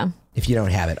chance. Yeah. If you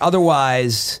don't have it,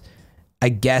 otherwise, I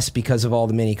guess because of all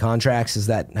the mini contracts, is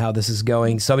that how this is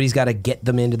going? Somebody's got to get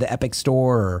them into the Epic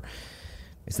Store, or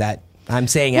is that? I'm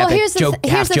saying Epic, here's the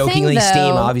half jokingly. thing, though,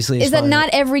 Steam obviously is that fine. not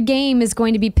every game is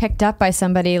going to be picked up by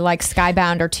somebody like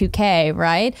Skybound or 2K,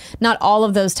 right? Not all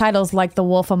of those titles, like The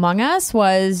Wolf Among Us,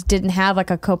 didn't have like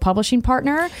a co-publishing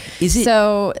partner. Is it?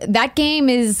 So that game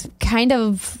is kind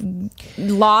of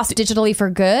lost digitally for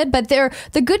good. But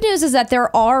the good news is that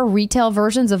there are retail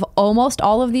versions of almost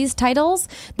all of these titles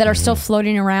that are still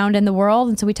floating around in the world.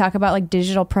 And so we talk about like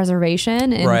digital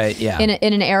preservation, and Right, yeah. in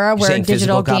an era where saying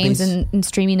digital physical games copies? and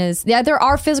streaming is. Yeah, there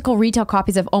are physical retail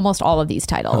copies of almost all of these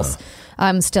titles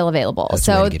still available. That's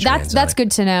the way so to get your hands on that's it.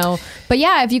 good to know. But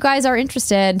yeah, if you guys are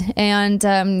interested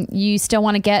and you still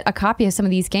want to get a copy of some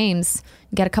of these games,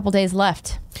 you got a couple days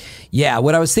left. Yeah,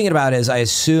 what I was thinking about is I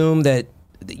assume that,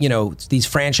 these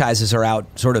franchises are out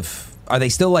sort of. Are they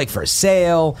still like for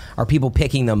sale? Are people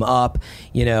picking them up?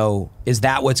 Is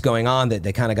that what's going on, that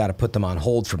they kind of got to put them on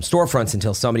hold from storefronts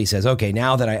until somebody says, okay,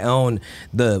 now that I own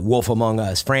the Wolf Among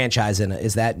Us franchise, and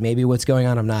is that maybe what's going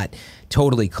on? I'm not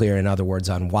totally clear, in other words,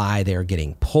 on why they're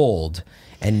getting pulled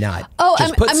and not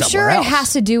just put I'm somewhere sure else. it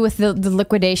has to do with the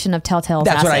liquidation of Telltale's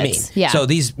That's assets. what I mean. Yeah. So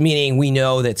meaning we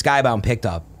know that Skybound picked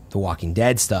up the Walking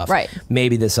Dead stuff. Right.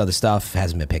 Maybe this other stuff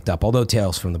hasn't been picked up. Although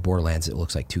Tales from the Borderlands, it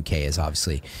looks like 2K is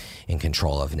obviously in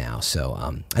control of now. So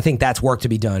I think that's work to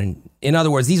be done. In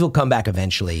other words, these will come back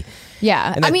eventually.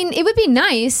 Yeah. And I mean, it would be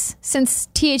nice since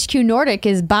THQ Nordic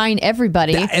is buying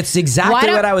everybody. It's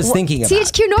exactly what I was thinking about.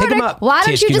 THQ Pick 'em Nordic, up, why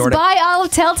don't THQ you just Nordic. buy all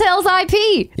of Telltale's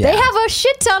IP? Yeah. They have a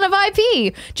shit ton of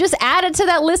IP. Just add it to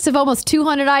that list of almost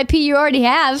 200 IP you already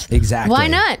have. Exactly. Why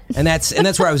not? And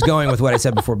that's where I was going with what I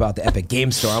said before about the Epic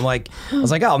Game Store. I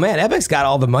was like, oh man, Epic's got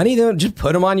all the money. Just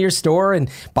put them on your store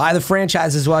and buy the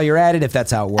franchises while you're at it. If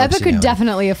that's how it works. Epic could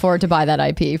definitely afford to buy that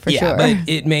IP for sure. But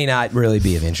it may not really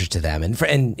be of interest to them.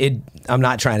 I'm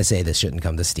not trying to say this shouldn't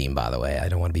come to Steam, by the way. I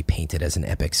don't want to be painted as an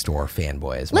Epic Store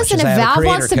fanboy as much Listen, as if I have a Valve creator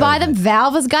wants to code, buy them, but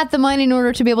Valve has got the money in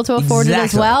order to be able to afford it as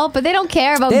Exactly. well. But they don't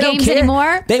care about they don't games care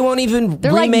anymore. They won't even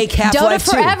They're remake like Half-Life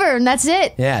Dota 2. forever, and that's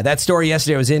it. Yeah, that story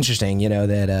yesterday was interesting.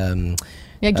 That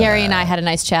Yeah, Gary and I had a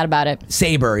nice chat about it.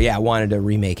 Saber, wanted to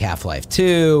remake Half-Life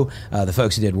 2. The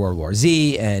folks who did World War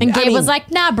Z. And Gabe was like,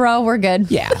 nah, bro, we're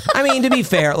good. Yeah. I mean, to be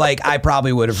fair, I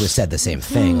probably would have said the same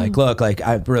thing. Look,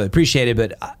 I really appreciate it,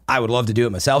 but I would love to do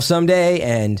it myself someday,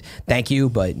 and thank you,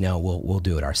 but no, we'll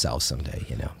do it ourselves someday,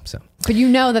 so. But you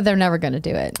know that they're never going to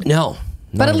do it. No.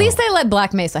 But at least they let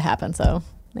Black Mesa happen, so.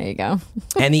 There you go.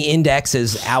 And the Index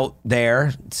is out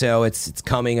there, so it's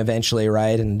coming eventually,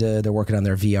 right? And they're working on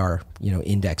their VR,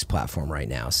 Index platform right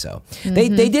now. So they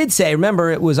did say, remember,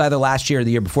 it was either last year or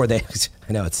the year before. I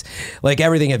know it's like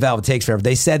everything at Valve, it takes forever.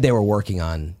 They said they were working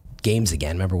on games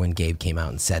again. Remember when Gabe came out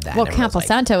and said that? Well, Campo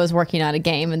Santo was working on a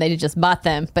game, and they just bought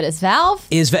them. But it's Valve?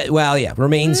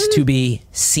 Remains to be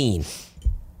seen.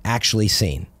 Actually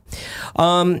seen.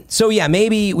 So yeah,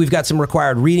 maybe we've got some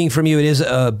required reading from you. It is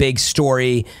a big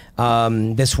story.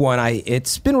 This one,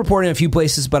 it's been reported in a few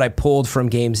places, but I pulled from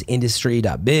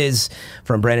gamesindustry.biz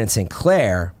from Brendan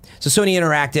Sinclair. So Sony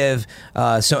Interactive,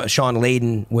 Sean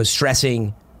Layden was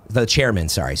stressing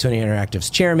Sony Interactive's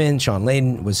chairman, Sean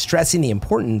Layden, was stressing the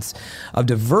importance of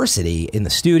diversity in the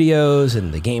studios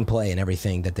and the gameplay and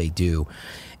everything that they do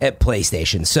at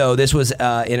PlayStation. So this was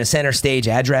in a center stage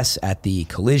address at the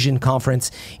Collision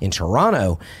Conference in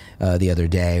Toronto the other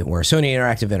day, where Sony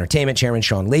Interactive Entertainment chairman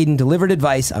Sean Layden delivered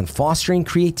advice on fostering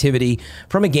creativity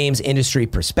from a games industry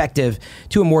perspective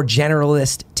to a more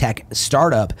generalist tech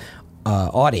startup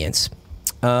audience.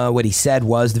 What he said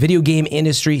was, the video game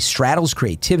industry straddles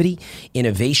creativity,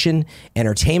 innovation,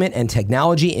 entertainment, and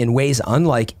technology in ways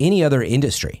unlike any other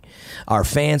industry. Our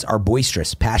fans are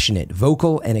boisterous, passionate,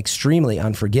 vocal, and extremely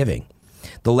unforgiving.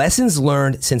 The lessons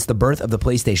learned since the birth of the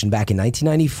PlayStation back in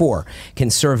 1994 can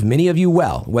serve many of you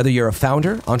well, whether you're a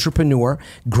founder, entrepreneur,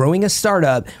 growing a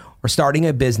startup, or starting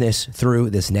a business through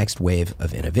this next wave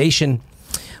of innovation.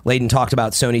 Layden talked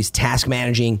about Sony's task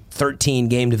managing 13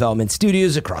 game development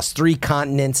studios across 3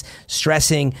 continents,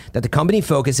 stressing that the company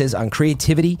focuses on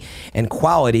creativity and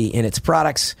quality in its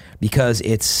products because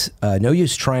it's no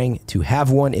use trying to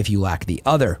have one if you lack the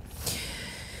other.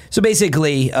 So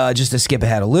basically, just to skip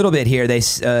ahead a little bit here,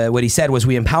 what he said was,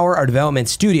 we empower our development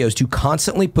studios to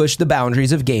constantly push the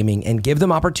boundaries of gaming and give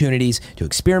them opportunities to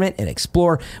experiment and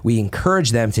explore. We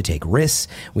encourage them to take risks.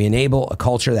 We enable a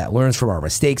culture that learns from our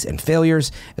mistakes and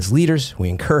failures. As leaders, we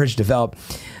encourage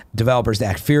developers to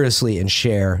act fearlessly and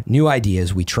share new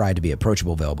ideas. We try to be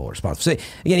approachable, available, responsive. So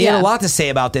again, he had a lot to say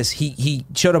about this. He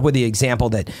showed up with the example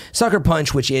that Sucker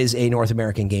Punch, which is a North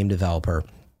American game developer,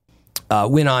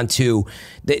 went on to,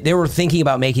 they were thinking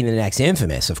about making the next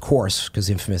Infamous, of course, because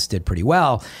Infamous did pretty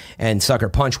well, and Sucker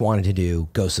Punch wanted to do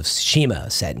Ghost of Tsushima,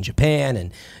 set in Japan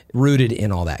and rooted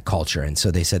in all that culture. And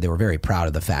so they said they were very proud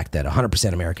of the fact that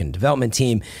 100% American development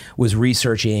team was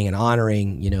researching and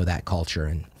honoring, that culture.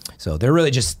 And so they're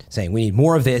really just saying we need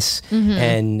more of this.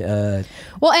 And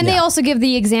they also give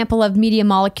the example of Media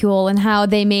Molecule and how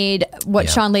they made what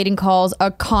Sean Layden calls a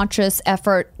conscious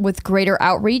effort with greater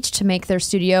outreach to make their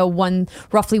studio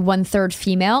roughly 1/3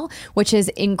 female, which is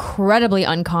incredibly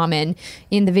uncommon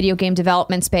in the video game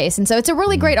development space. And so it's a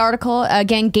really great article.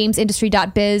 Again,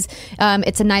 gamesindustry.biz.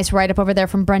 It's a nice write-up over there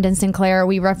from Brendan Sinclair.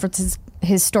 We reference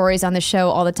his stories on the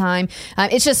show all the time.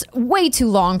 It's just way too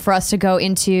long for us to go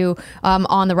into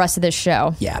on the rest of this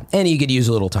show. Yeah, and you could use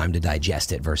a little time to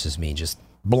digest it versus me just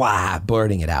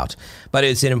blurting it out. But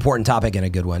it's an important topic and a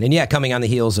good one. And yeah, coming on the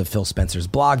heels of Phil Spencer's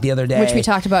blog the other day, which we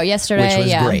talked about yesterday. Which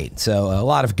was great. So a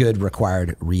lot of good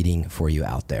required reading for you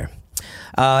out there.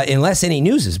 Unless any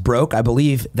news is broke, I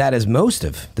believe that is most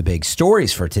of the big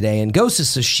stories for today. And Ghost of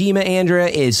Tsushima, Andrea,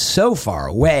 is so far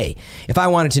away. If I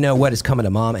wanted to know what is coming to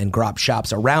mom and grop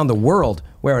shops around the world,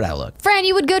 where would I look? Fran,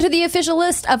 you would go to the official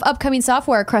list of upcoming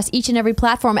software across each and every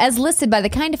platform as listed by the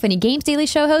Kinda Funny Games Daily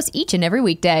Show host each and every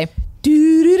weekday.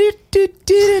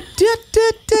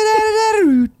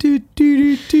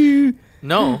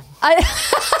 No. I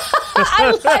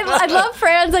love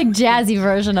Fran's jazzy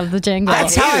version of the jingle.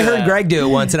 That's how I heard Greg do it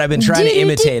once, and I've been trying to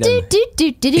imitate him.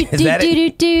 Is that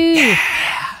it?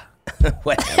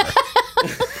 Whatever.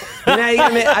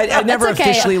 I never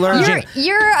officially learned.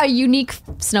 You're a unique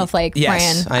snowflake,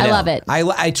 yes, Fran. I love it.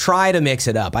 I try to mix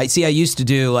it up. I used to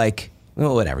do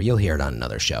whatever. You'll hear it on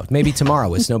another show. Maybe tomorrow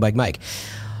with Snowbike Mike.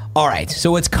 All right,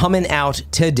 so what's coming out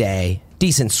today?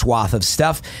 Decent swath of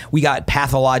stuff. We got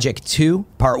Pathologic 2,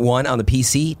 Part 1 on the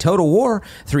PC, Total War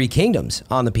 3 Kingdoms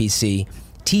on the PC,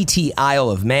 TT Isle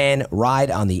of Man,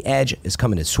 Ride on the Edge is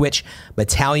coming to Switch,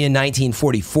 Battalion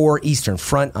 1944, Eastern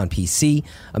Front on PC,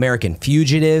 American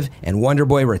Fugitive and Wonder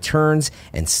Boy Returns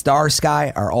and Star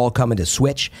Sky are all coming to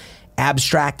Switch,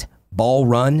 Abstract, Ball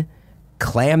Run,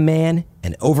 Clam Man,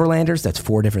 and Overlanders. That's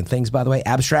 4 different things, by the way.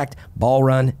 Abstract, Ball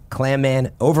Run, Clam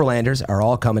Man, Overlanders are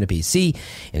all coming to PC.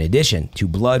 In addition to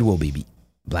Blood Will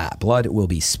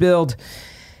Be Spilled,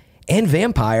 and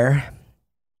Vampire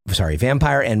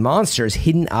and Monsters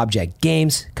Hidden Object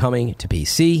Games coming to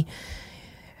PC.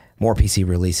 More PC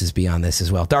releases beyond this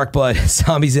as well. Dark Blood,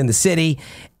 Zombies in the City,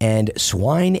 and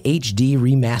Swine HD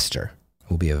Remaster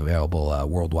will be available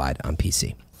worldwide on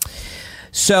PC.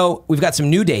 So we've got some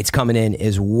new dates coming in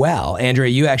as well. Andrea,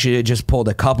 you actually just pulled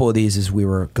a couple of these as we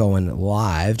were going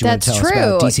live. Do you want to tell us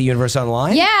about DC Universe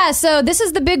Online? Yeah, so this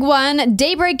is the big one.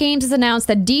 Daybreak Games has announced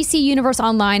that DC Universe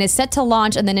Online is set to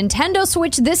launch on the Nintendo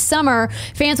Switch this summer.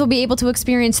 Fans will be able to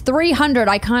experience 300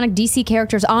 iconic DC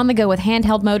characters on the go with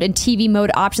handheld mode and TV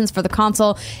mode options for the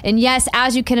console. And yes,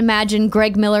 as you can imagine,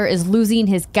 Greg Miller is losing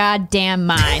his goddamn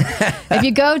mind. If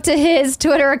you go to his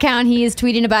Twitter account, he is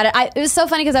tweeting about it. It was so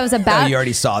funny because I was about... Oh, you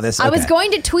already saw this? Okay. I was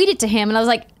going to tweet it to him, and I was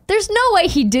like, there's no way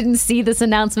he didn't see this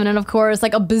announcement. And of course,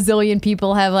 like a bazillion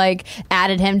people have like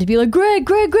added him to be like, Greg,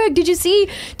 did you see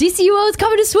DCUO is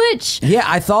coming to Switch? Yeah,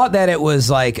 I thought that it was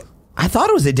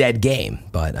a dead game,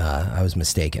 but I was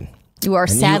mistaken. You are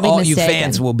sadly all mistaken. You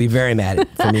fans will be very mad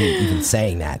for me even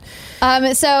saying that.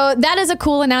 So that is a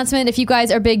cool announcement. If you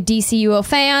guys are big DCUO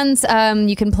fans,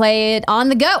 you can play it on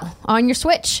the go on your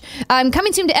Switch.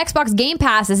 Coming soon to Xbox Game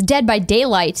Pass is Dead by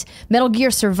Daylight, Metal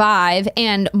Gear Survive,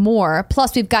 and more.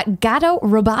 Plus, we've got Gato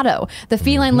Roboto, the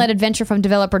feline-led adventure from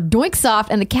developer Doinksoft,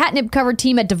 and the catnip-covered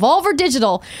team at Devolver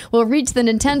Digital will reach the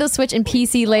Nintendo Switch and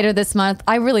PC later this month.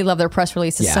 I really love their press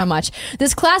releases so much.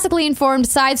 This classically informed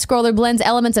side-scroller blends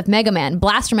elements of Mega Man,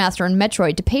 Blaster Master, and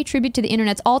Metroid to pay tribute to the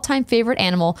internet's all-time favorite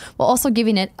animal, while also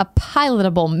giving it a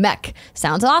pilotable mech.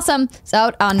 Sounds awesome. It's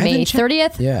out on May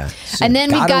 30th. Yeah. So and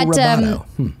then we got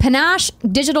Panache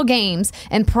Digital Games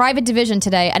and Private Division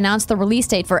today announced the release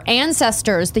date for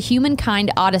Ancestors: The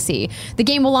Humankind Odyssey. The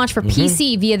game will launch for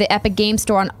PC via the Epic Games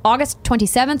Store on August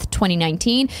 27th,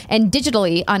 2019, and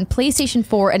digitally on PlayStation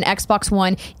 4 and Xbox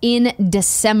One in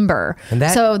December.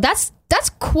 So that's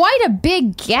quite a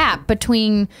big gap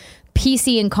between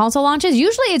PC and console launches.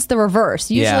 Usually it's the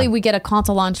reverse. Usually we get a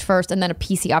console launch first and then a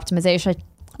PC optimization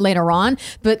later on.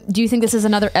 But do you think this is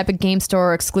another Epic Game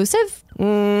Store exclusive?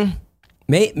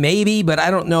 Maybe, but I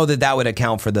don't know that would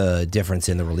account for the difference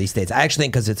in the release dates. I actually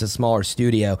think because it's a smaller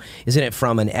studio, isn't it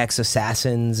from an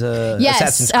ex-Assassin's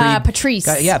Assassin's Creed? Patrice.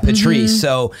 Patrice.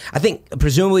 So I think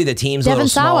presumably the team's a little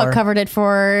smaller. Devon Sawa covered it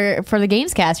for the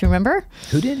Gamescast, remember?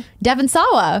 Who did? Devon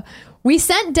Sawa. We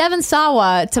sent Devon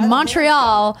Sawa to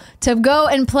Montreal to go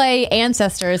and play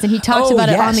Ancestors, and he talked about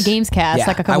it on the Gamescast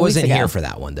like a couple weeks ago. I wasn't here for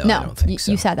that one, though. No, I don't think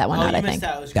so. You sat that one out, I think.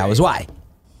 That was why.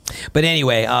 But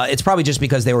anyway, it's probably just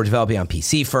because they were developing on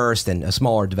PC first and a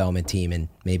smaller development team, and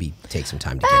maybe take some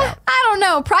time to get out. I don't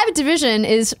know. Private Division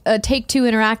is a Take-Two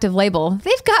Interactive label.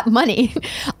 They've got money.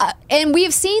 And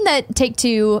we've seen that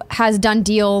Take-Two has done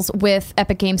deals with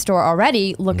Epic Game Store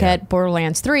already. Look at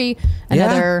Borderlands 3,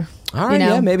 another... All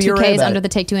right, maybe you're right. 2Ks under the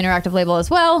Take-Two Interactive label as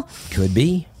well. Could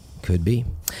be.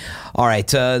 All right,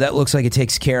 that looks like it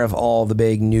takes care of all the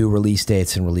big new release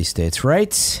dates,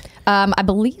 right? I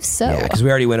believe so. Yeah, because we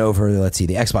already went over, let's see,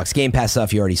 the Xbox Game Pass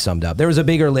stuff you already summed up. There was a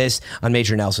bigger list on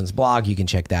Major Nelson's blog. You can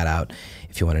check that out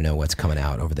if you want to know what's coming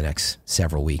out over the next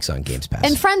several weeks on Games Pass.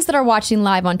 And friends that are watching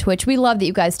live on Twitch, we love that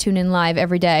you guys tune in live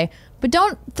every day. But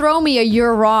don't throw me a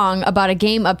you're wrong about a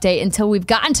game update until we've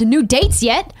gotten to new dates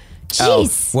yet.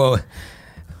 Jeez. Oh, well,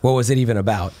 what was it even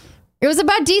about? It was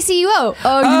about DCUO.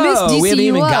 Oh, you missed DCUO. We haven't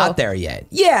even got there yet.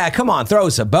 Yeah, come on, throw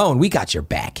us a bone. We got your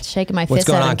back. Shaking my fist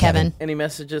at him, Kevin. Any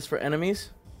messages for enemies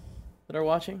that are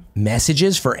watching?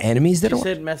 Messages for enemies that she are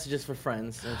watching? She said messages for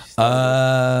friends.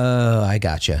 I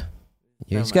gotcha.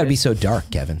 It's got to be so dark,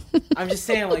 Kevin. I'm just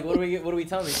saying, like, what do we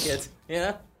tell these kids?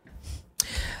 Yeah.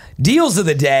 Deals of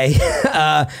the day.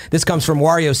 This comes from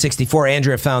Wario64.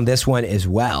 Andrea found this one as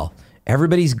well.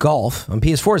 Everybody's Golf on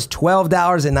PS4 is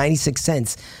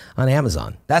 $12.96 on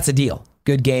Amazon. That's a deal.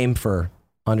 Good game for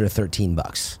under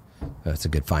 $13. That's a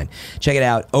good find. Check it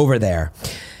out over there.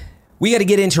 We got to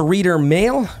get into reader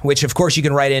mail, which of course you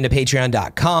can write into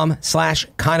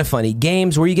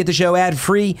patreon.com/kindoffunnygames, where you get the show ad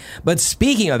free. But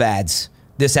speaking of ads,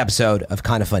 this episode of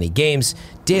Kinda Funny Games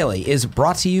Daily is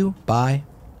brought to you by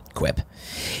Quip.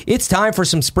 It's time for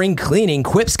some spring cleaning.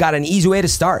 Quip's got an easy way to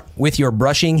start with your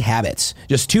brushing habits.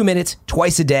 Just 2 minutes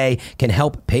twice a day can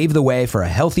help pave the way for a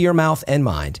healthier mouth and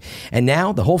mind. And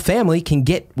now the whole family can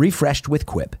get refreshed with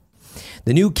Quip.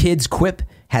 The new Kids Quip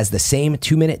has the same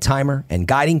 2-minute timer and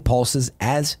guiding pulses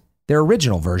as their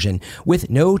original version, with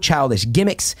no childish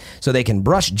gimmicks, so they can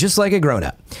brush just like a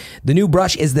grown-up. The new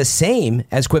brush is the same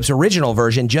as Quip's original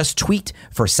version, just tweaked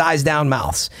for size-down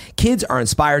mouths. Kids are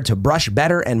inspired to brush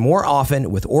better and more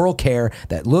often with oral care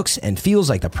that looks and feels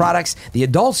like the products the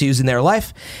adults use in their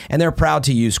life, and they're proud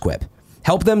to use Quip.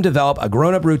 Help them develop a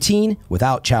grown-up routine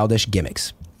without childish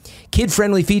gimmicks.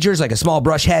 Kid-friendly features like a small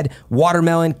brush head,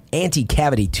 watermelon,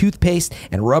 anti-cavity toothpaste,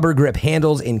 and rubber grip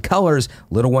handles in colors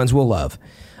little ones will love.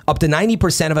 Up to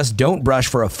 90% of us don't brush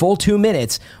for a full 2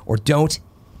 minutes or don't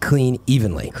clean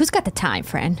evenly. Who's got the time,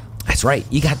 friend? That's right.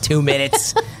 You got 2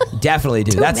 minutes. Definitely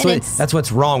do. That's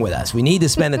what's wrong with us. We need to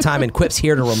spend the time, and Quip's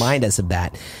here to remind us of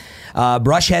that.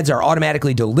 Brush heads are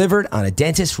automatically delivered on a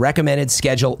dentist-recommended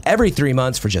schedule every 3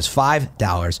 months for just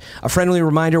 $5. A friendly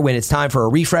reminder when it's time for a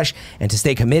refresh and to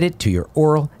stay committed to your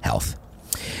oral health.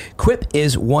 Quip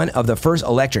is one of the first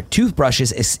electric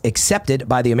toothbrushes accepted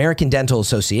by the American Dental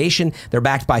Association. They're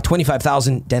backed by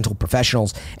 25,000 dental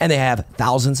professionals, and they have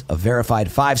thousands of verified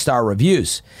 5-star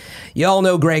reviews. You all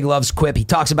know Greg loves Quip. He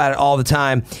talks about it all the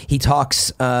time. He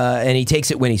talks and he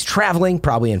takes it when he's traveling,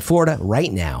 probably in Florida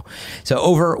right now. So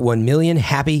over 1 million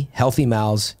happy, healthy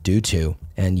mouths do too.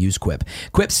 And use Quip.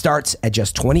 Quip starts at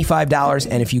just $25,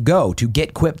 and if you go to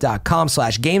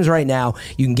getquip.com/games right now,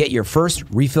 you can get your first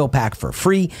refill pack for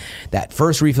free. That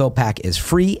first refill pack is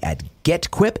free at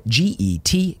getquip,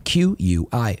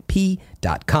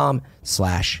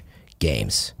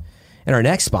 getquip.com/games. And our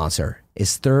next sponsor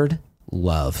is Third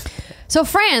Love. So,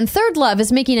 Fran, Third Love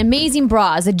is making amazing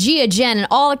bras that Gia, Jen, and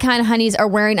all the kind of honeys are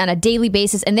wearing on a daily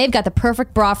basis, and they've got the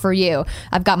perfect bra for you.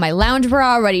 I've got my lounge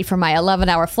bra ready for my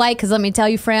 11-hour flight, because let me tell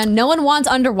you, Fran, no one wants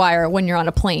underwire when you're on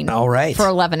a plane for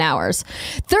 11 hours.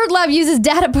 Third Love uses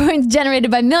data points generated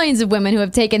by millions of women who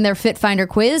have taken their Fit Finder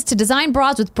quiz to design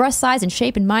bras with breast size and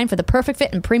shape in mind for the perfect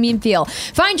fit and premium feel.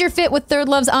 Find your fit with Third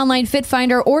Love's online Fit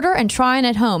Finder. Order and try on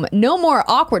at home. No more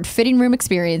awkward fitting room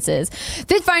experiences.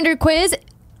 Fit Finder quiz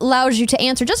allows you to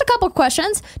answer just a couple of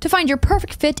questions to find your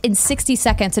perfect fit in 60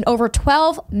 seconds. And over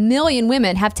 12 million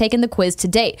women have taken the quiz to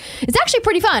date. It's actually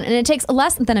pretty fun, and it takes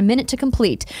less than a minute to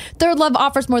complete. Third Love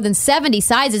offers more than 70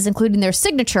 sizes, including their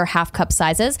signature half-cup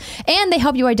sizes. And they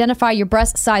help you identify your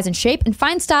breast size and shape and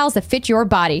find styles that fit your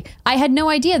body. I had no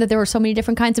idea that there were so many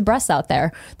different kinds of breasts out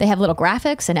there. They have little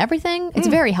graphics and everything. It's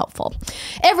very helpful.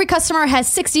 Every customer has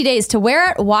 60 days to wear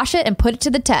it, wash it, and put it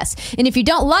to the test. And if you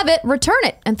don't love it, return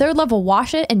it. And Third Love will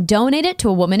wash it and donate it to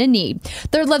a woman in need.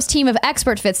 Third Love's team of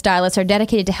expert fit stylists are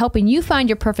dedicated to helping you find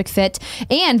your perfect fit,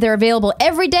 and they're available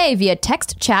every day via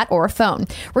text, chat, or phone.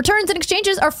 Returns and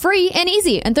exchanges are free and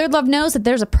easy, and Third Love knows that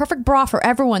there's a perfect bra for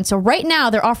everyone. So right now,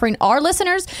 they're offering our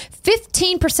listeners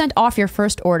 15% off your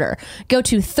first order. Go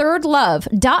to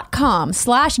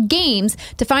thirdlove.com/games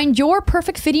to find your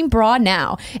perfect fitting bra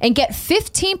now and get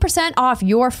 15% off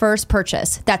your first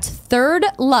purchase. That's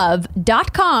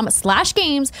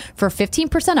thirdlove.com/games for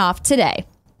 15% off today.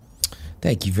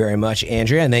 Thank you very much,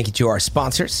 Andrea, and thank you to our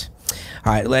sponsors.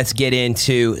 All right, let's get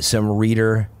into some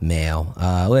reader mail.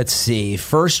 Let's see.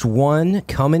 First one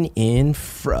coming in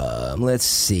from,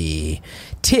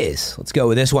 Tiz. Let's go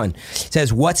with this one. It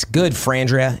says, "What's good,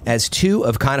 Frandria? As two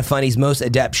of Kinda Funny's most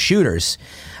adept shooters,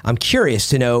 I'm curious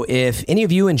to know if any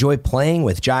of you enjoy playing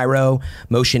with gyro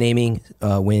motion aiming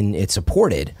when it's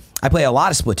supported. I play a lot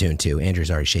of Splatoon 2.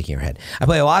 Andrew's already shaking her head. I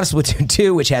play a lot of Splatoon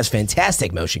 2, which has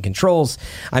fantastic motion controls.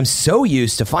 I'm so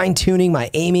used to fine-tuning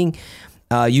my aiming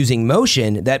using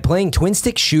motion that playing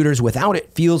twin-stick shooters without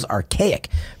it feels archaic.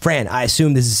 Fran, I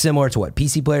assume this is similar to what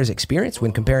PC players experience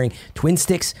when comparing twin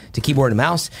sticks to keyboard and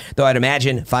mouse, though I'd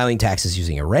imagine filing taxes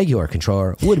using a regular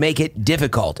controller would make it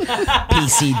difficult.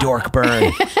 PC dork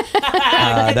burn."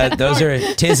 Those are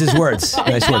Tiz's words.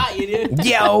 Nice work.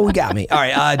 Yo, got me. All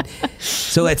right,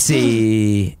 so let's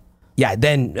see. Yeah,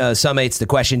 then summates the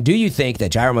question, do you think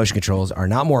that gyro motion controls are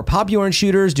not more popular in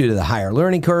shooters due to the higher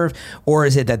learning curve, or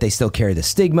is it that they still carry the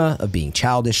stigma of being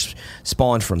childish,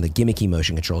 spawned from the gimmicky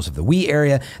motion controls of the Wii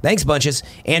area? Thanks, bunches.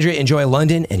 Andrea, enjoy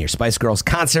London and your Spice Girls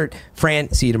concert.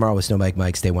 Fran, see you tomorrow with Snow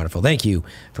Mike. Stay wonderful. Thank you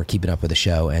for keeping up with the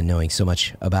show and knowing so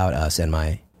much about us and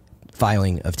my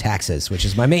filing of taxes, which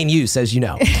is my main use, as you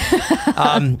know.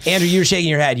 Andrew, you're shaking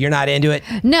your head. You're not into it?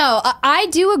 No, I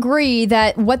do agree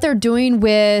that what they're doing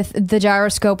with the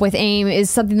gyroscope with AIM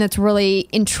is something that's really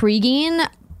intriguing.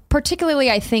 Particularly,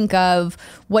 I think of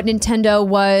what Nintendo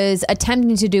was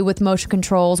attempting to do with motion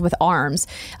controls with ARMS.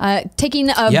 Taking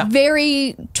a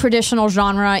very traditional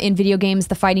genre in video games,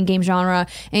 the fighting game genre,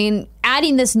 and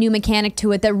adding this new mechanic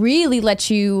to it that really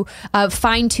lets you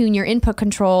fine-tune your input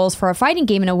controls for a fighting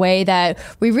game in a way that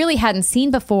we really hadn't seen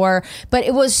before. But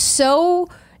it was so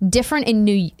different and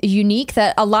unique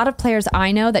that a lot of players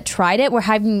I know that tried it were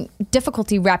having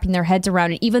difficulty wrapping their heads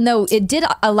around it, even though it did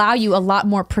allow you a lot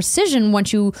more precision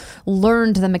once you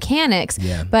learned the mechanics.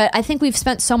 Yeah. But I think we've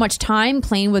spent so much time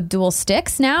playing with dual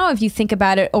sticks now, if you think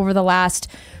about it, over the last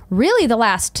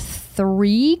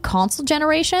 3 console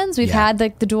generations. We've had the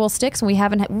dual sticks, and we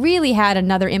haven't really had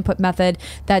another input method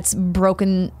that's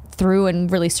broken through and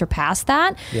really surpass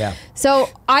that. Yeah. So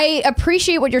I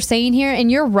appreciate what you're saying here, and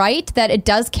you're right that it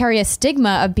does carry a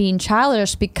stigma of being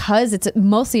childish because it's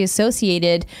mostly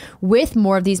associated with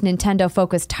more of these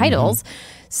Nintendo-focused titles.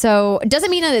 Mm-hmm. So it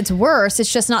doesn't mean that it's worse.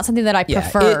 It's just not something that I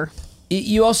prefer.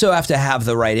 You also have to have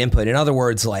the right input. In other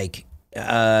words, like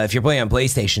if you're playing on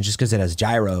PlayStation, just because it has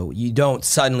gyro, you don't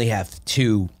suddenly have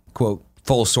two, quote,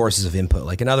 full sources of input.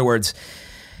 Like, in other words,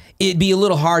 it'd be a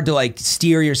little hard to like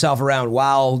steer yourself around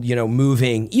while,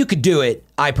 moving. You could do it.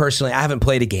 I haven't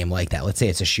played a game like that. Let's say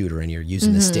it's a shooter and you're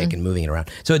using the stick and moving it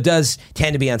around. So it does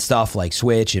tend to be on stuff like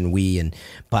Switch and Wii and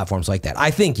platforms like that.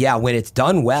 I think, when it's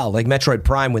done well, like Metroid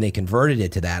Prime, when they converted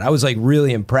it to that, I was like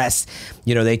really impressed.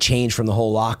 They changed from the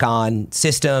whole lock-on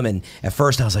system. And at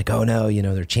first I was like, oh no,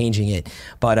 they're changing it.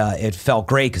 But it felt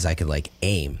great because I could like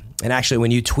aim. And actually, when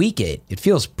you tweak it, it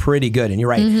feels pretty good. And you're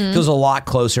right, it feels a lot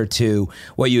closer to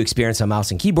what you experience on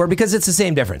mouse and keyboard because it's the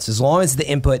same difference. As long as the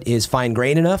input is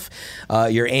fine-grained enough,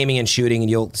 you're aiming and shooting, and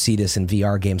you'll see this in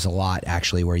VR games a lot,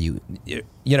 actually, where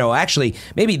actually,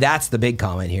 maybe that's the big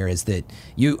comment here is that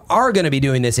you are going to be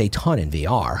doing this a ton in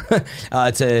VR.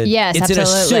 Yes, it's absolutely. an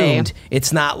assumed,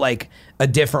 it's not like a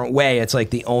different way. It's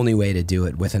like the only way to do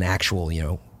it with an actual,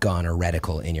 gun or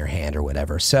reticle in your hand or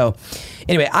whatever. So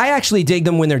anyway, I actually dig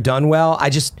them when they're done well.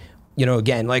 I just,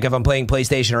 again, like if I'm playing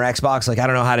PlayStation or Xbox, like I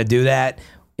don't know how to do that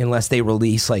unless they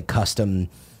release like custom,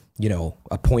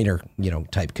 a pointer,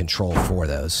 type control for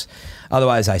those.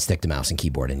 Otherwise, I stick to mouse and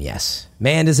keyboard, and yes,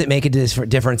 man, does it make a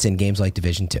difference in games like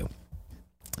Division 2.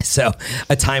 So,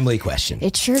 a timely question.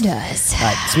 It sure does. All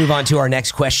right, let's move on to our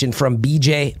next question from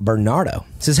BJ Bernardo.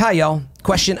 It says, hi, y'all.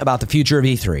 Question about the future of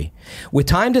E3. With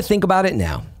time to think about it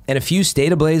now, and a few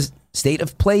state of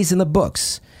plays in the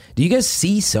books, do you guys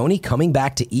see Sony coming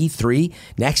back to E3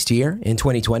 next year in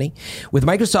 2020? With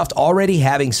Microsoft already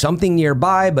having something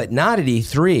nearby, but not at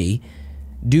E3,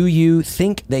 do you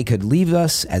think they could leave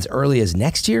us as early as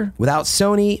next year? Without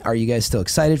Sony, are you guys still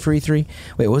excited for E3?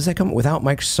 Wait, what was that coming? Without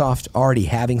Microsoft already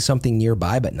having something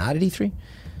nearby, but not at E3?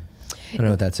 I don't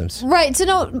know what that seems. Right. So,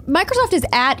 no, Microsoft is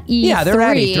at E3. Yeah, they're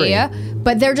at E3.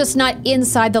 But they're just not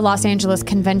inside the Los Angeles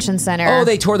Convention Center. Oh,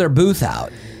 they tore their booth out.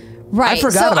 Right. I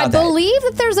forgot about that. I believe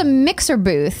that there's a Mixer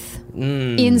booth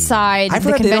inside the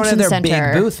convention they don't have their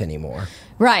center. big booth anymore.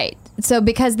 Right. So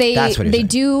because they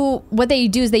do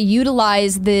is they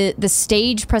utilize the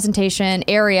stage presentation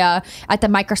area at the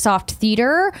Microsoft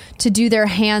Theater to do their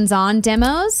hands-on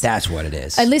demos. That's what it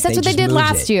is. At least that's what they did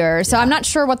last year. So I'm not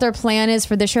sure what their plan is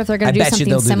for this year, if they're going to do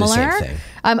something similar. Do the same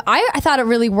thing. I thought it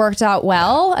really worked out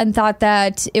well and thought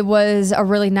that it was a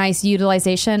really nice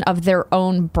utilization of their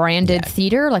own branded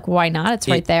theater. Like, why not? It's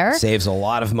right there. Saves a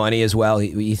lot of money as well.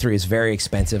 E3 is very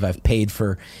expensive. I've paid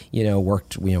for,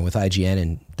 worked, with IGN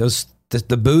and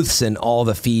the booths and all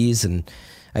the fees, and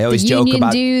I always joke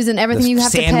about dues and everything you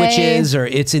have to pay. Sandwiches, or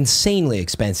it's insanely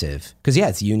expensive because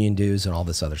it's union dues and all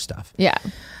this other stuff. Yeah.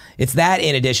 It's that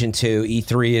in addition to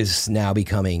E3 is now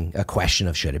becoming a question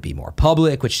of should it be more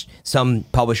public, which some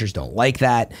publishers don't like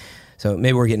that. So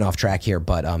maybe we're getting off track here,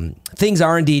 but things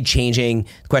are indeed changing.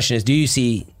 The question is, do you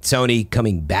see Sony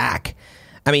coming back?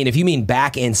 I mean, if you mean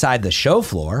back inside the show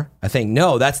floor, I think,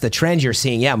 no, that's the trend you're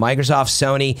seeing. Yeah, Microsoft,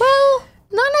 Sony. Well,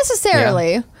 not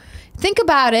necessarily. Yeah. Think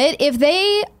about it. If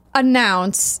they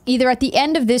announce either at the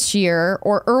end of this year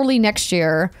or early next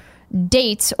year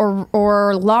dates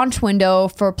or launch window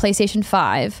for PlayStation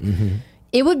 5,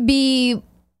 it would be...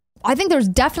 I think there's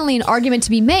definitely an argument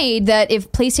to be made that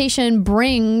if PlayStation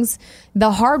brings the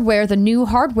hardware, the new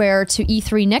hardware to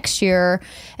E3 next year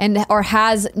or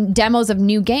has demos of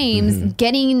new games,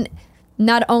 getting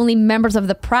not only members of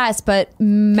the press, but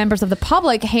members of the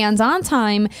public hands-on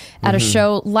time at a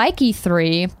show like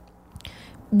E3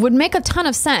 would make a ton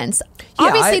of sense. Yeah,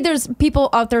 obviously, there's people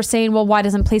out there saying, well, why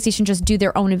doesn't PlayStation just do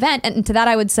their own event? And to that,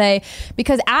 I would say,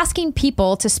 because asking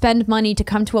people to spend money to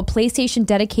come to a PlayStation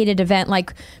dedicated event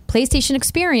like PlayStation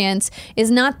Experience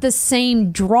is not the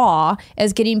same draw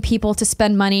as getting people to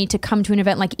spend money to come to an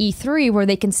event like E3 where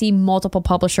they can see multiple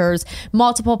publishers,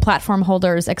 multiple platform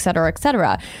holders, et cetera, et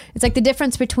cetera. It's like the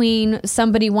difference between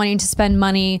somebody wanting to spend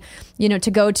money,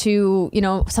 to go to,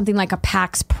 something like a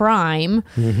PAX Prime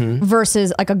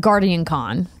versus like a Guardian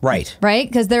Con. Right. Right?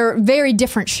 Because they're very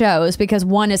different shows, because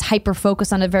one is hyper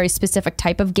focused on a very specific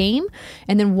type of game,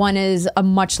 and then one is a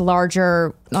much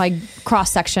larger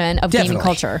cross section of gaming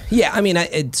culture. Yeah, I mean,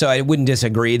 so I wouldn't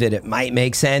disagree that it might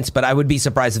make sense, but I would be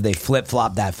surprised if they flip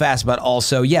flop that fast. But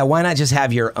also, why not just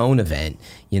have your own event?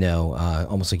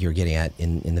 Almost like you're getting at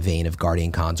in the vein of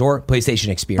Guardian Cons or PlayStation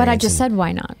Experience. But I just said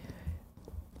why not.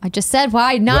 I just said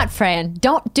why not, Fran.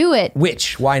 Don't do it.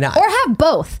 Which? Why not? Or have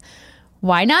both.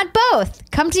 Why not both?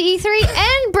 Come to E3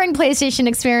 and bring PlayStation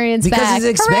experience because back. Because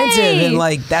it's expensive. Hooray! And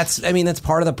like that's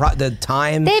part of the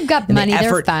time. They've got money. The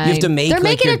effort. They're fine. You have to make. They're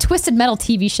making a Twisted Metal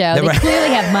TV show. They clearly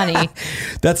have money.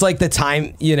 That's like the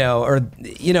time,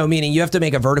 meaning you have to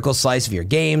make a vertical slice of your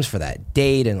games for that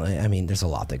date. And I mean, there's a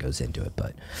lot that goes into it.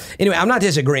 But anyway, I'm not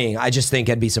disagreeing. I just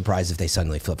think I'd be surprised if they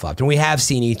suddenly flip-flopped. And we have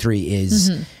seen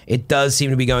E3 it does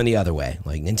seem to be going the other way.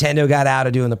 Like Nintendo got out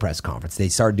of doing the press conference. They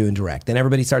started doing direct. Then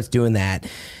everybody starts doing that.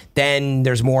 Then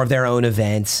there's more of their own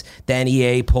events. Then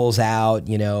EA pulls out,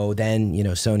 then,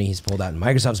 Sony's pulled out and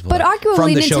Microsoft's pulled out. But arguably,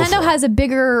 from the Nintendo has a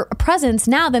bigger presence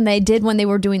now than they did when they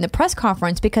were doing the press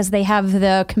conference because they have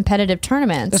the competitive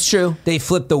tournaments. That's true. They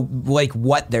flipped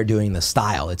what they're doing, the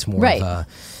style. It's more of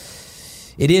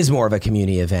it is more of a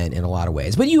community event in a lot of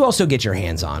ways. But you also get your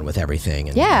hands on with everything.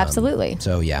 And, absolutely.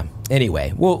 So, yeah.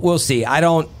 Anyway, we'll see. I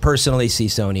don't personally see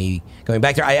Sony going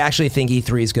back there. I actually think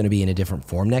E3 is going to be in a different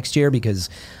form next year because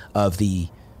of the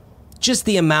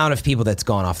amount of people that's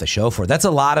gone off the show for. That's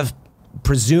a lot of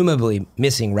presumably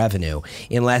missing revenue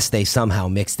unless they somehow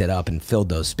mixed it up and filled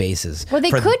those spaces. Well,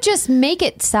 they could just make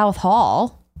it South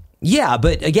Hall. Yeah,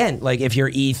 but again, like if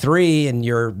you're E3 and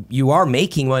you are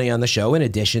making money on the show in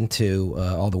addition to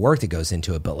all the work that goes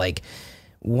into it, but like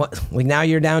now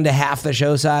you're down to half the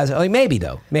show size. Like maybe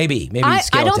I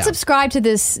don't subscribe to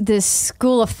this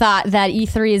school of thought that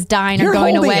E3 is dying or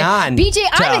going away. BJ,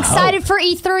 I'm excited for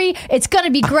E3. It's going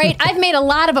to be great. I've made a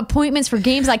lot of appointments for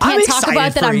games I can't talk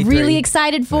about that I'm really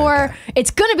excited for. Okay.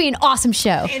 It's going to be an awesome show.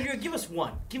 Andrew, give us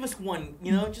one.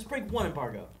 Just break one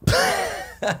embargo.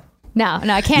 No,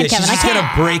 I can't, Kevin. She's going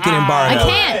to break an embargo. I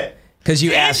can't. Because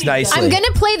you asked nicely. I'm going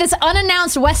to play this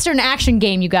unannounced Western action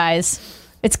game, you guys.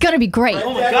 It's going to be great.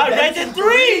 Oh, my God. Red Dead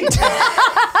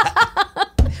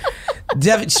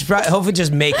 3! Hopefully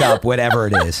just make up whatever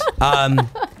it is.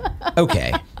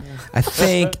 Okay. I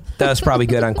think that was probably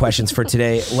good on questions for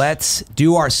today. Let's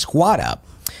do our squad up.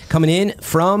 Coming in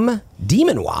from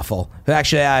Demon Waffle, who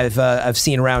actually I've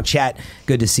seen around chat.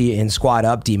 Good to see you in Squad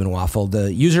Up, Demon Waffle. The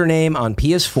username on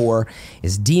PS4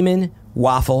 is Demon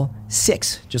Waffle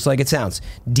 6, just like it sounds.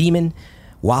 Demon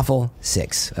Waffle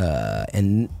 6.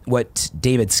 And what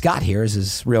David Scott here is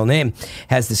his real name,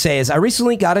 has to say is, I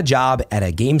recently got a job at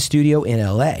a game studio in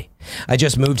LA. I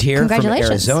just moved here from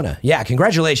Arizona. Yeah,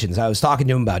 congratulations. I was talking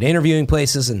to him about interviewing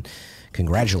places and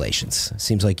congratulations.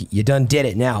 Seems like you done did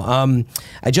it now.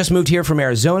 I just moved here from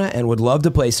Arizona and would love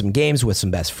to play some games with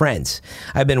some best friends.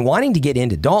 I've been wanting to get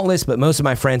into Dauntless, but most of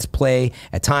my friends play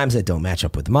at times that don't match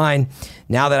up with mine.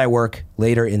 Now that I work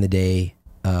later in the day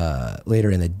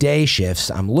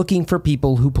shifts, I'm looking for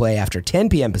people who play after 10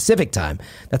 p.m. Pacific time.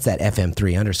 That's that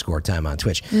FM3_ time on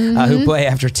Twitch. Who play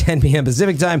after 10 p.m.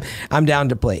 Pacific time. I'm down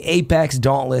to play Apex,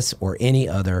 Dauntless, or any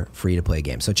other free-to-play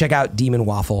game. So check out Demon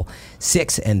Waffle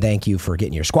 6, and thank you for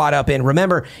getting your squad up in.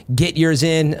 Remember, get yours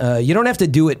in. You don't have to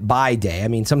do it by day. I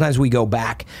mean, sometimes we go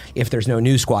back. If there's no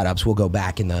new squad ups, we'll go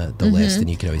back in the list, and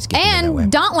you can always get them in that way.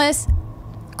 And Dauntless,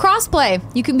 crossplay.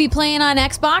 You can be playing on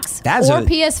Xbox or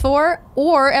PS4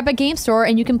 or Epic Game Store,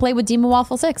 and you can play with Demon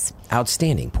Waffle 6.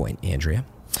 Outstanding point, Andrea.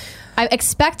 I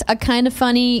expect a kind of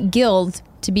funny guild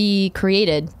to be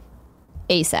created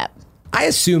ASAP. I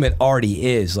assume it already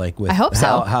is, like with I hope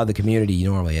so. how the community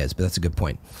normally is, but that's a good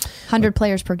point. 100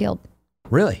 players per guild.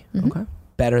 Really? Okay.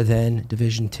 Better than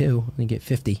Division 2. You get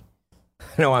 50.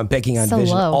 No, I'm picking on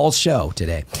Division all show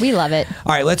today. We love it.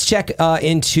 All right, let's check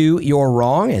into your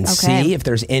wrong and see if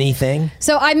there's anything.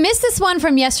 So I missed this one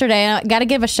from yesterday, and I got to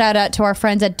give a shout out to our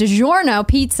friends at DiGiorno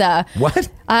Pizza. What?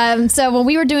 So when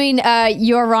we were doing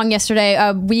Your Wrong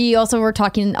yesterday, we also were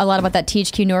talking a lot about that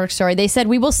THQ Nordic story. They said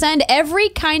we will send every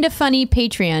kind of funny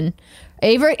patron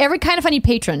a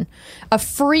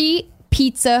free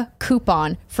pizza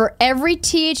coupon for every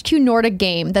THQ Nordic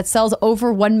game that sells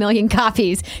over 1 million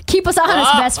copies. Keep us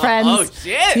honest, best friends. Oh,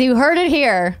 shit. You heard it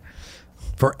here.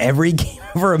 For every game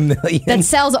over 1 million? That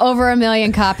sells over 1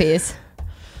 million copies.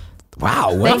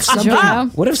 Wow.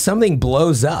 What if something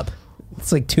blows up?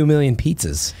 It's like 2 million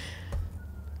pizzas.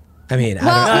 I mean,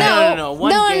 I don't know.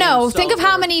 No. Think of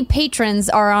how many patrons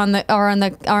are on the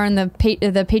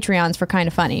Patreons for Kind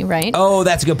of Funny, right? Oh,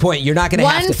 that's a good point. You're not going to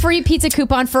have one free pizza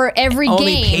coupon for every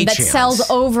game that sells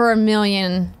over 1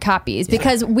 million copies.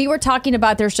 Because we were talking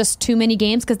about there's just too many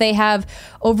games because they have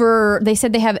they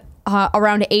said they have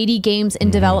around 80 games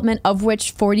in development, of which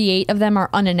 48 of them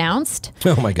are unannounced.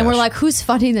 Oh my gosh. And we're like, who's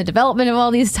funding the development of all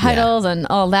these titles and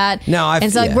all that?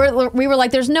 We were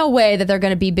like, there's no way that they're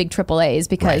going to be big AAAs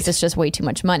because it's just way too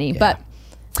much money. Yeah. But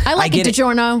I like it,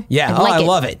 DiGiorno. Yeah, I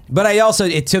love it. But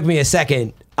it took me a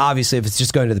second. obviously, if it's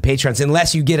just going to the patrons,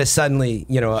 unless you get a suddenly,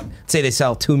 say they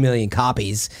sell 2 million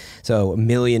copies, so 1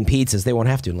 million pizzas, they won't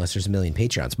have to unless there's 1 million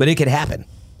patrons. But it could happen.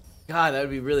 God, that would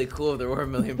be really cool if there were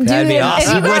 1 million. That'd be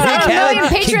awesome. If you got 1 million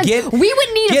patrons, we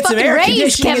would need a fucking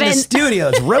raise, Kevin. In the studio.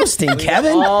 It's roasting,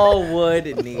 Kevin. We all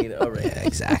would need a raise. Yeah,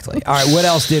 exactly. All right, what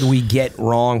else did we get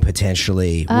wrong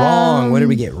potentially? What did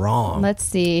we get wrong? Let's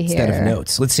see here. Instead of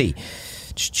notes. Let's see.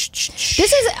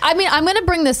 I'm going to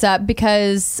bring this up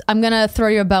because I'm going to throw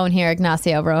you a bone here,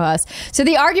 Ignacio Rojas. So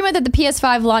the argument that the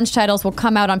PS5 launch titles will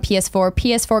come out on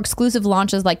PS4 exclusive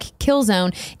launches like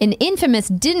Killzone and Infamous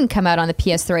didn't come out on the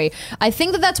PS3. I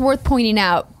think that that's worth pointing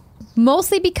out.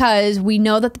 Mostly because we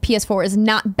know that the PS4 is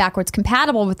not backwards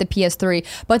compatible with the PS3,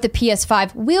 but the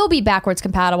PS5 will be backwards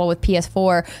compatible with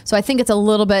PS4. So I think it's a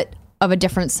little bit of a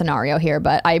different scenario here,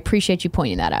 but I appreciate you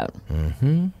pointing that out.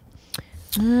 Mm-hmm.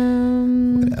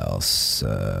 What else?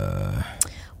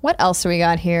 What else do we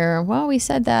got here? Well, we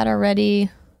said that already.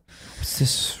 What's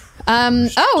this?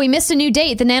 We missed a new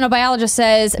date. The nanobiologist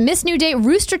says, missed new date.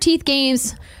 Rooster Teeth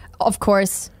Games, of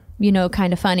course,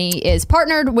 Kind of Funny, is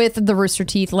partnered with the Rooster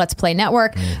Teeth Let's Play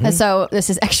Network. Mm-hmm. So this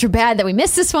is extra bad that we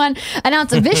missed this one.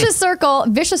 Announced a Vicious Circle.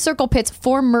 Vicious Circle pits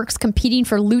 4 mercs competing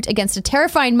for loot against a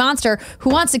terrifying monster who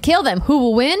wants to kill them. Who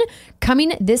will win?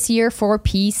 Coming this year for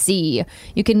PC.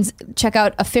 You can check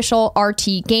out official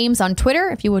RT Games on Twitter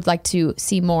if you would like to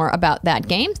see more about that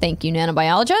game. Thank you,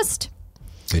 Nanobiologist.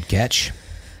 Good catch.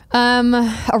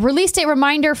 A release date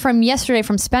reminder from yesterday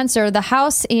from Spencer. The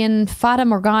House in Fata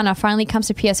Morgana finally comes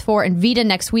to PS4 and Vita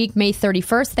next week, May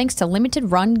 31st, thanks to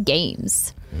Limited Run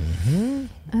Games. Mm-hmm.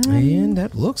 And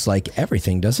that looks like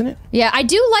everything, doesn't it? Yeah, I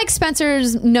do like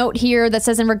Spencer's note here that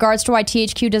says in regards to why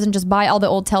THQ doesn't just buy all the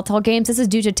old Telltale games, this is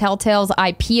due to Telltale's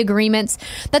IP agreements.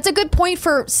 That's a good point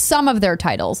for some of their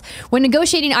titles. When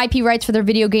negotiating IP rights for their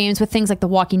video games with things like The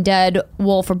Walking Dead,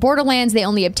 Wolf, or Borderlands, they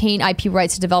only obtain IP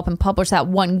rights to develop and publish that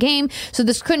one game. So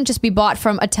this couldn't just be bought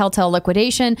from a Telltale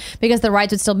liquidation because the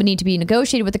rights would still need to be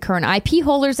negotiated with the current IP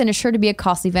holders and is sure to be a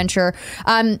costly venture.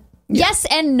 Yes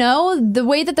and no. The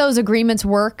way that those agreements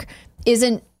work is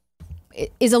a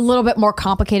little bit more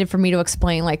complicated for me to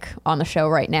explain on the show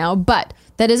right now, but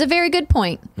that is a very good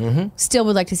point. Mm-hmm. Still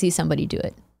would like to see somebody do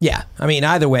it. Yeah. I mean,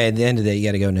 either way, at the end of the day, you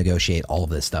got to go negotiate all of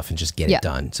this stuff and just get it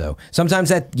done. So sometimes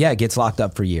that, gets locked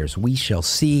up for years. We shall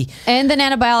see. And the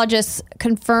nanobiologist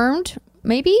confirmed,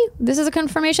 maybe this is a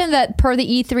confirmation, that per the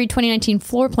E3 2019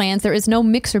 floor plans, there is no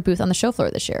Mixer booth on the show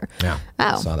floor this year. Yeah.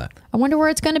 I saw that. I wonder where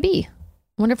it's going to be.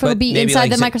 I wonder if it'll be inside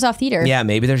the Microsoft Theater. Yeah,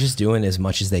 maybe they're just doing as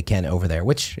much as they can over there,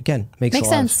 which, again, makes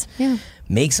sense. Yeah.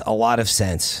 Makes a lot of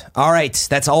sense. All right,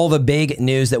 that's all the big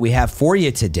news that we have for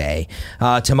you today.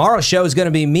 Tomorrow's show is going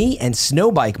to be me and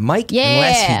Snowbike Mike,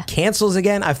 unless he cancels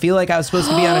again. I feel like I was supposed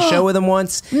to be on a show with him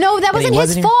once. No, that wasn't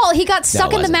his fault. He got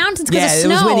stuck in the mountains because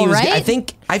of snow, right? I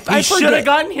think I should have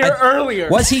gotten here earlier.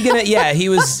 Was he gonna? Yeah, he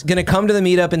was gonna come to the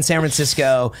meetup in San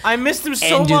Francisco. I missed him so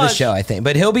much. And do the show, I think,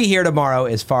 but he'll be here tomorrow,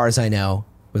 as far as I know.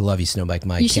 We love you, Snowbike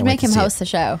Mike. You should make him host the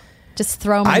show. Just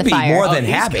throw him in the fire. I'd be more than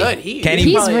happy. Good.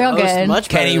 He's real good.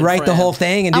 Can he write the whole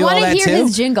thing and do all that too? I want to hear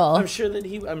his jingle. I'm sure that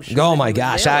he. Oh my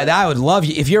gosh, I would love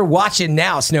you if you're watching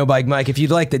now, Snowbike Mike. If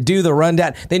you'd like to do the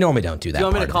rundown, they normally don't do that. Do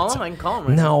you want me to call him? I can call him.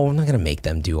 Right no, I'm not going to make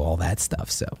them do all that stuff.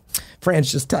 So,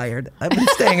 Fran's just tired. I've been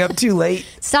staying up too late.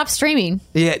 Stop streaming.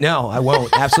 Yeah, no, I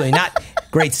won't. Absolutely not.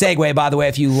 Great segue, by the way.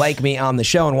 If you like me on the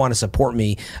show and want to support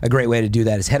me, a great way to do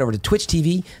that is head over to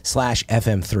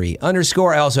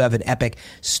twitch.tv/FM3_. I also have an Epic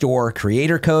Store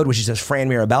creator code, which is just Fran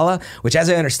Mirabella, which, as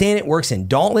I understand it, works in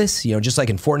Dauntless. Just like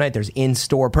in Fortnite, there's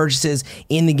in-store purchases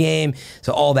in the game.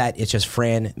 So all that, it's just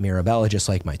Fran Mirabella, just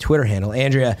like my Twitter handle.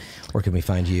 Andrea, where can we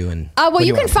find you? And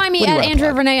you can find me at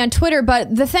Andrea Renee on Twitter.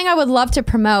 But the thing I would love to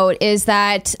promote is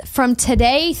that from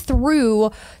today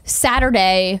through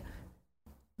Saturday,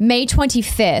 May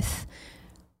 25th,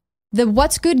 the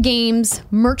What's Good Games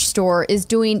merch store is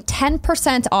doing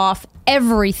 10% off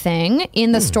everything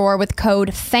in the store with code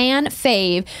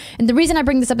FANFAVE. And the reason I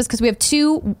bring this up is because we have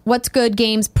 2 What's Good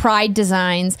Games Pride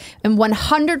designs, and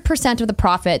 100% of the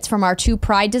profits from our 2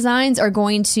 Pride designs are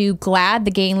going to GLAAD,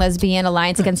 the Gay and Lesbian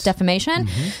Alliance Against Defamation.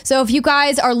 Mm-hmm. So if you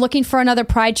guys are looking for another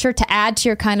Pride shirt to add to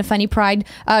your Kind of Funny Pride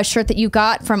shirt that you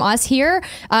got from us here,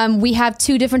 we have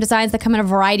 2 different designs that come in a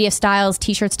variety of styles: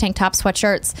 t-shirts, tank tops,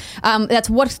 sweatshirts. That's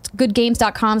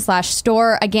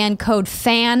what'sgoodgames.com/store. Again, code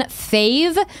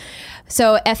FANFAVE.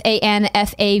 So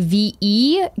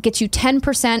FANFAVE gets you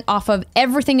 10% off of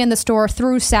everything in the store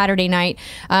through Saturday night.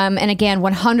 And again,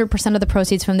 100% of the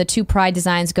proceeds from the 2 Pride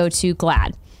designs go to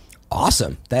GLAAD.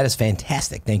 Awesome. That is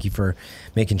fantastic. Thank you for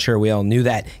making sure we all knew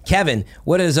that. Kevin,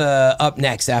 what is up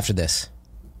next after this?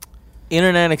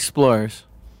 Internet Explorers.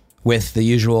 with the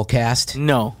usual cast?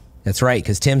 No. That's right,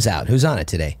 because Tim's out. Who's on it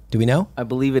today? Do we know? I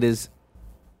believe it is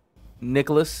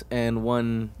Nicholas and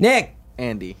one Nick.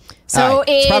 Andy. So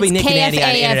it's probably Nick and Andy on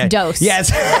the KFAF internet. dose.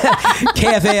 Yes.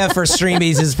 KFAF for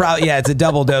Streamies is probably, it's a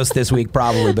double dose this week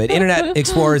probably. But Internet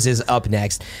Explorers is up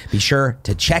next. Be sure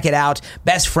to check it out.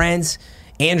 Best friends,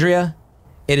 Andrea,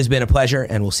 it has been a pleasure,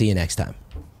 and we'll see you next time.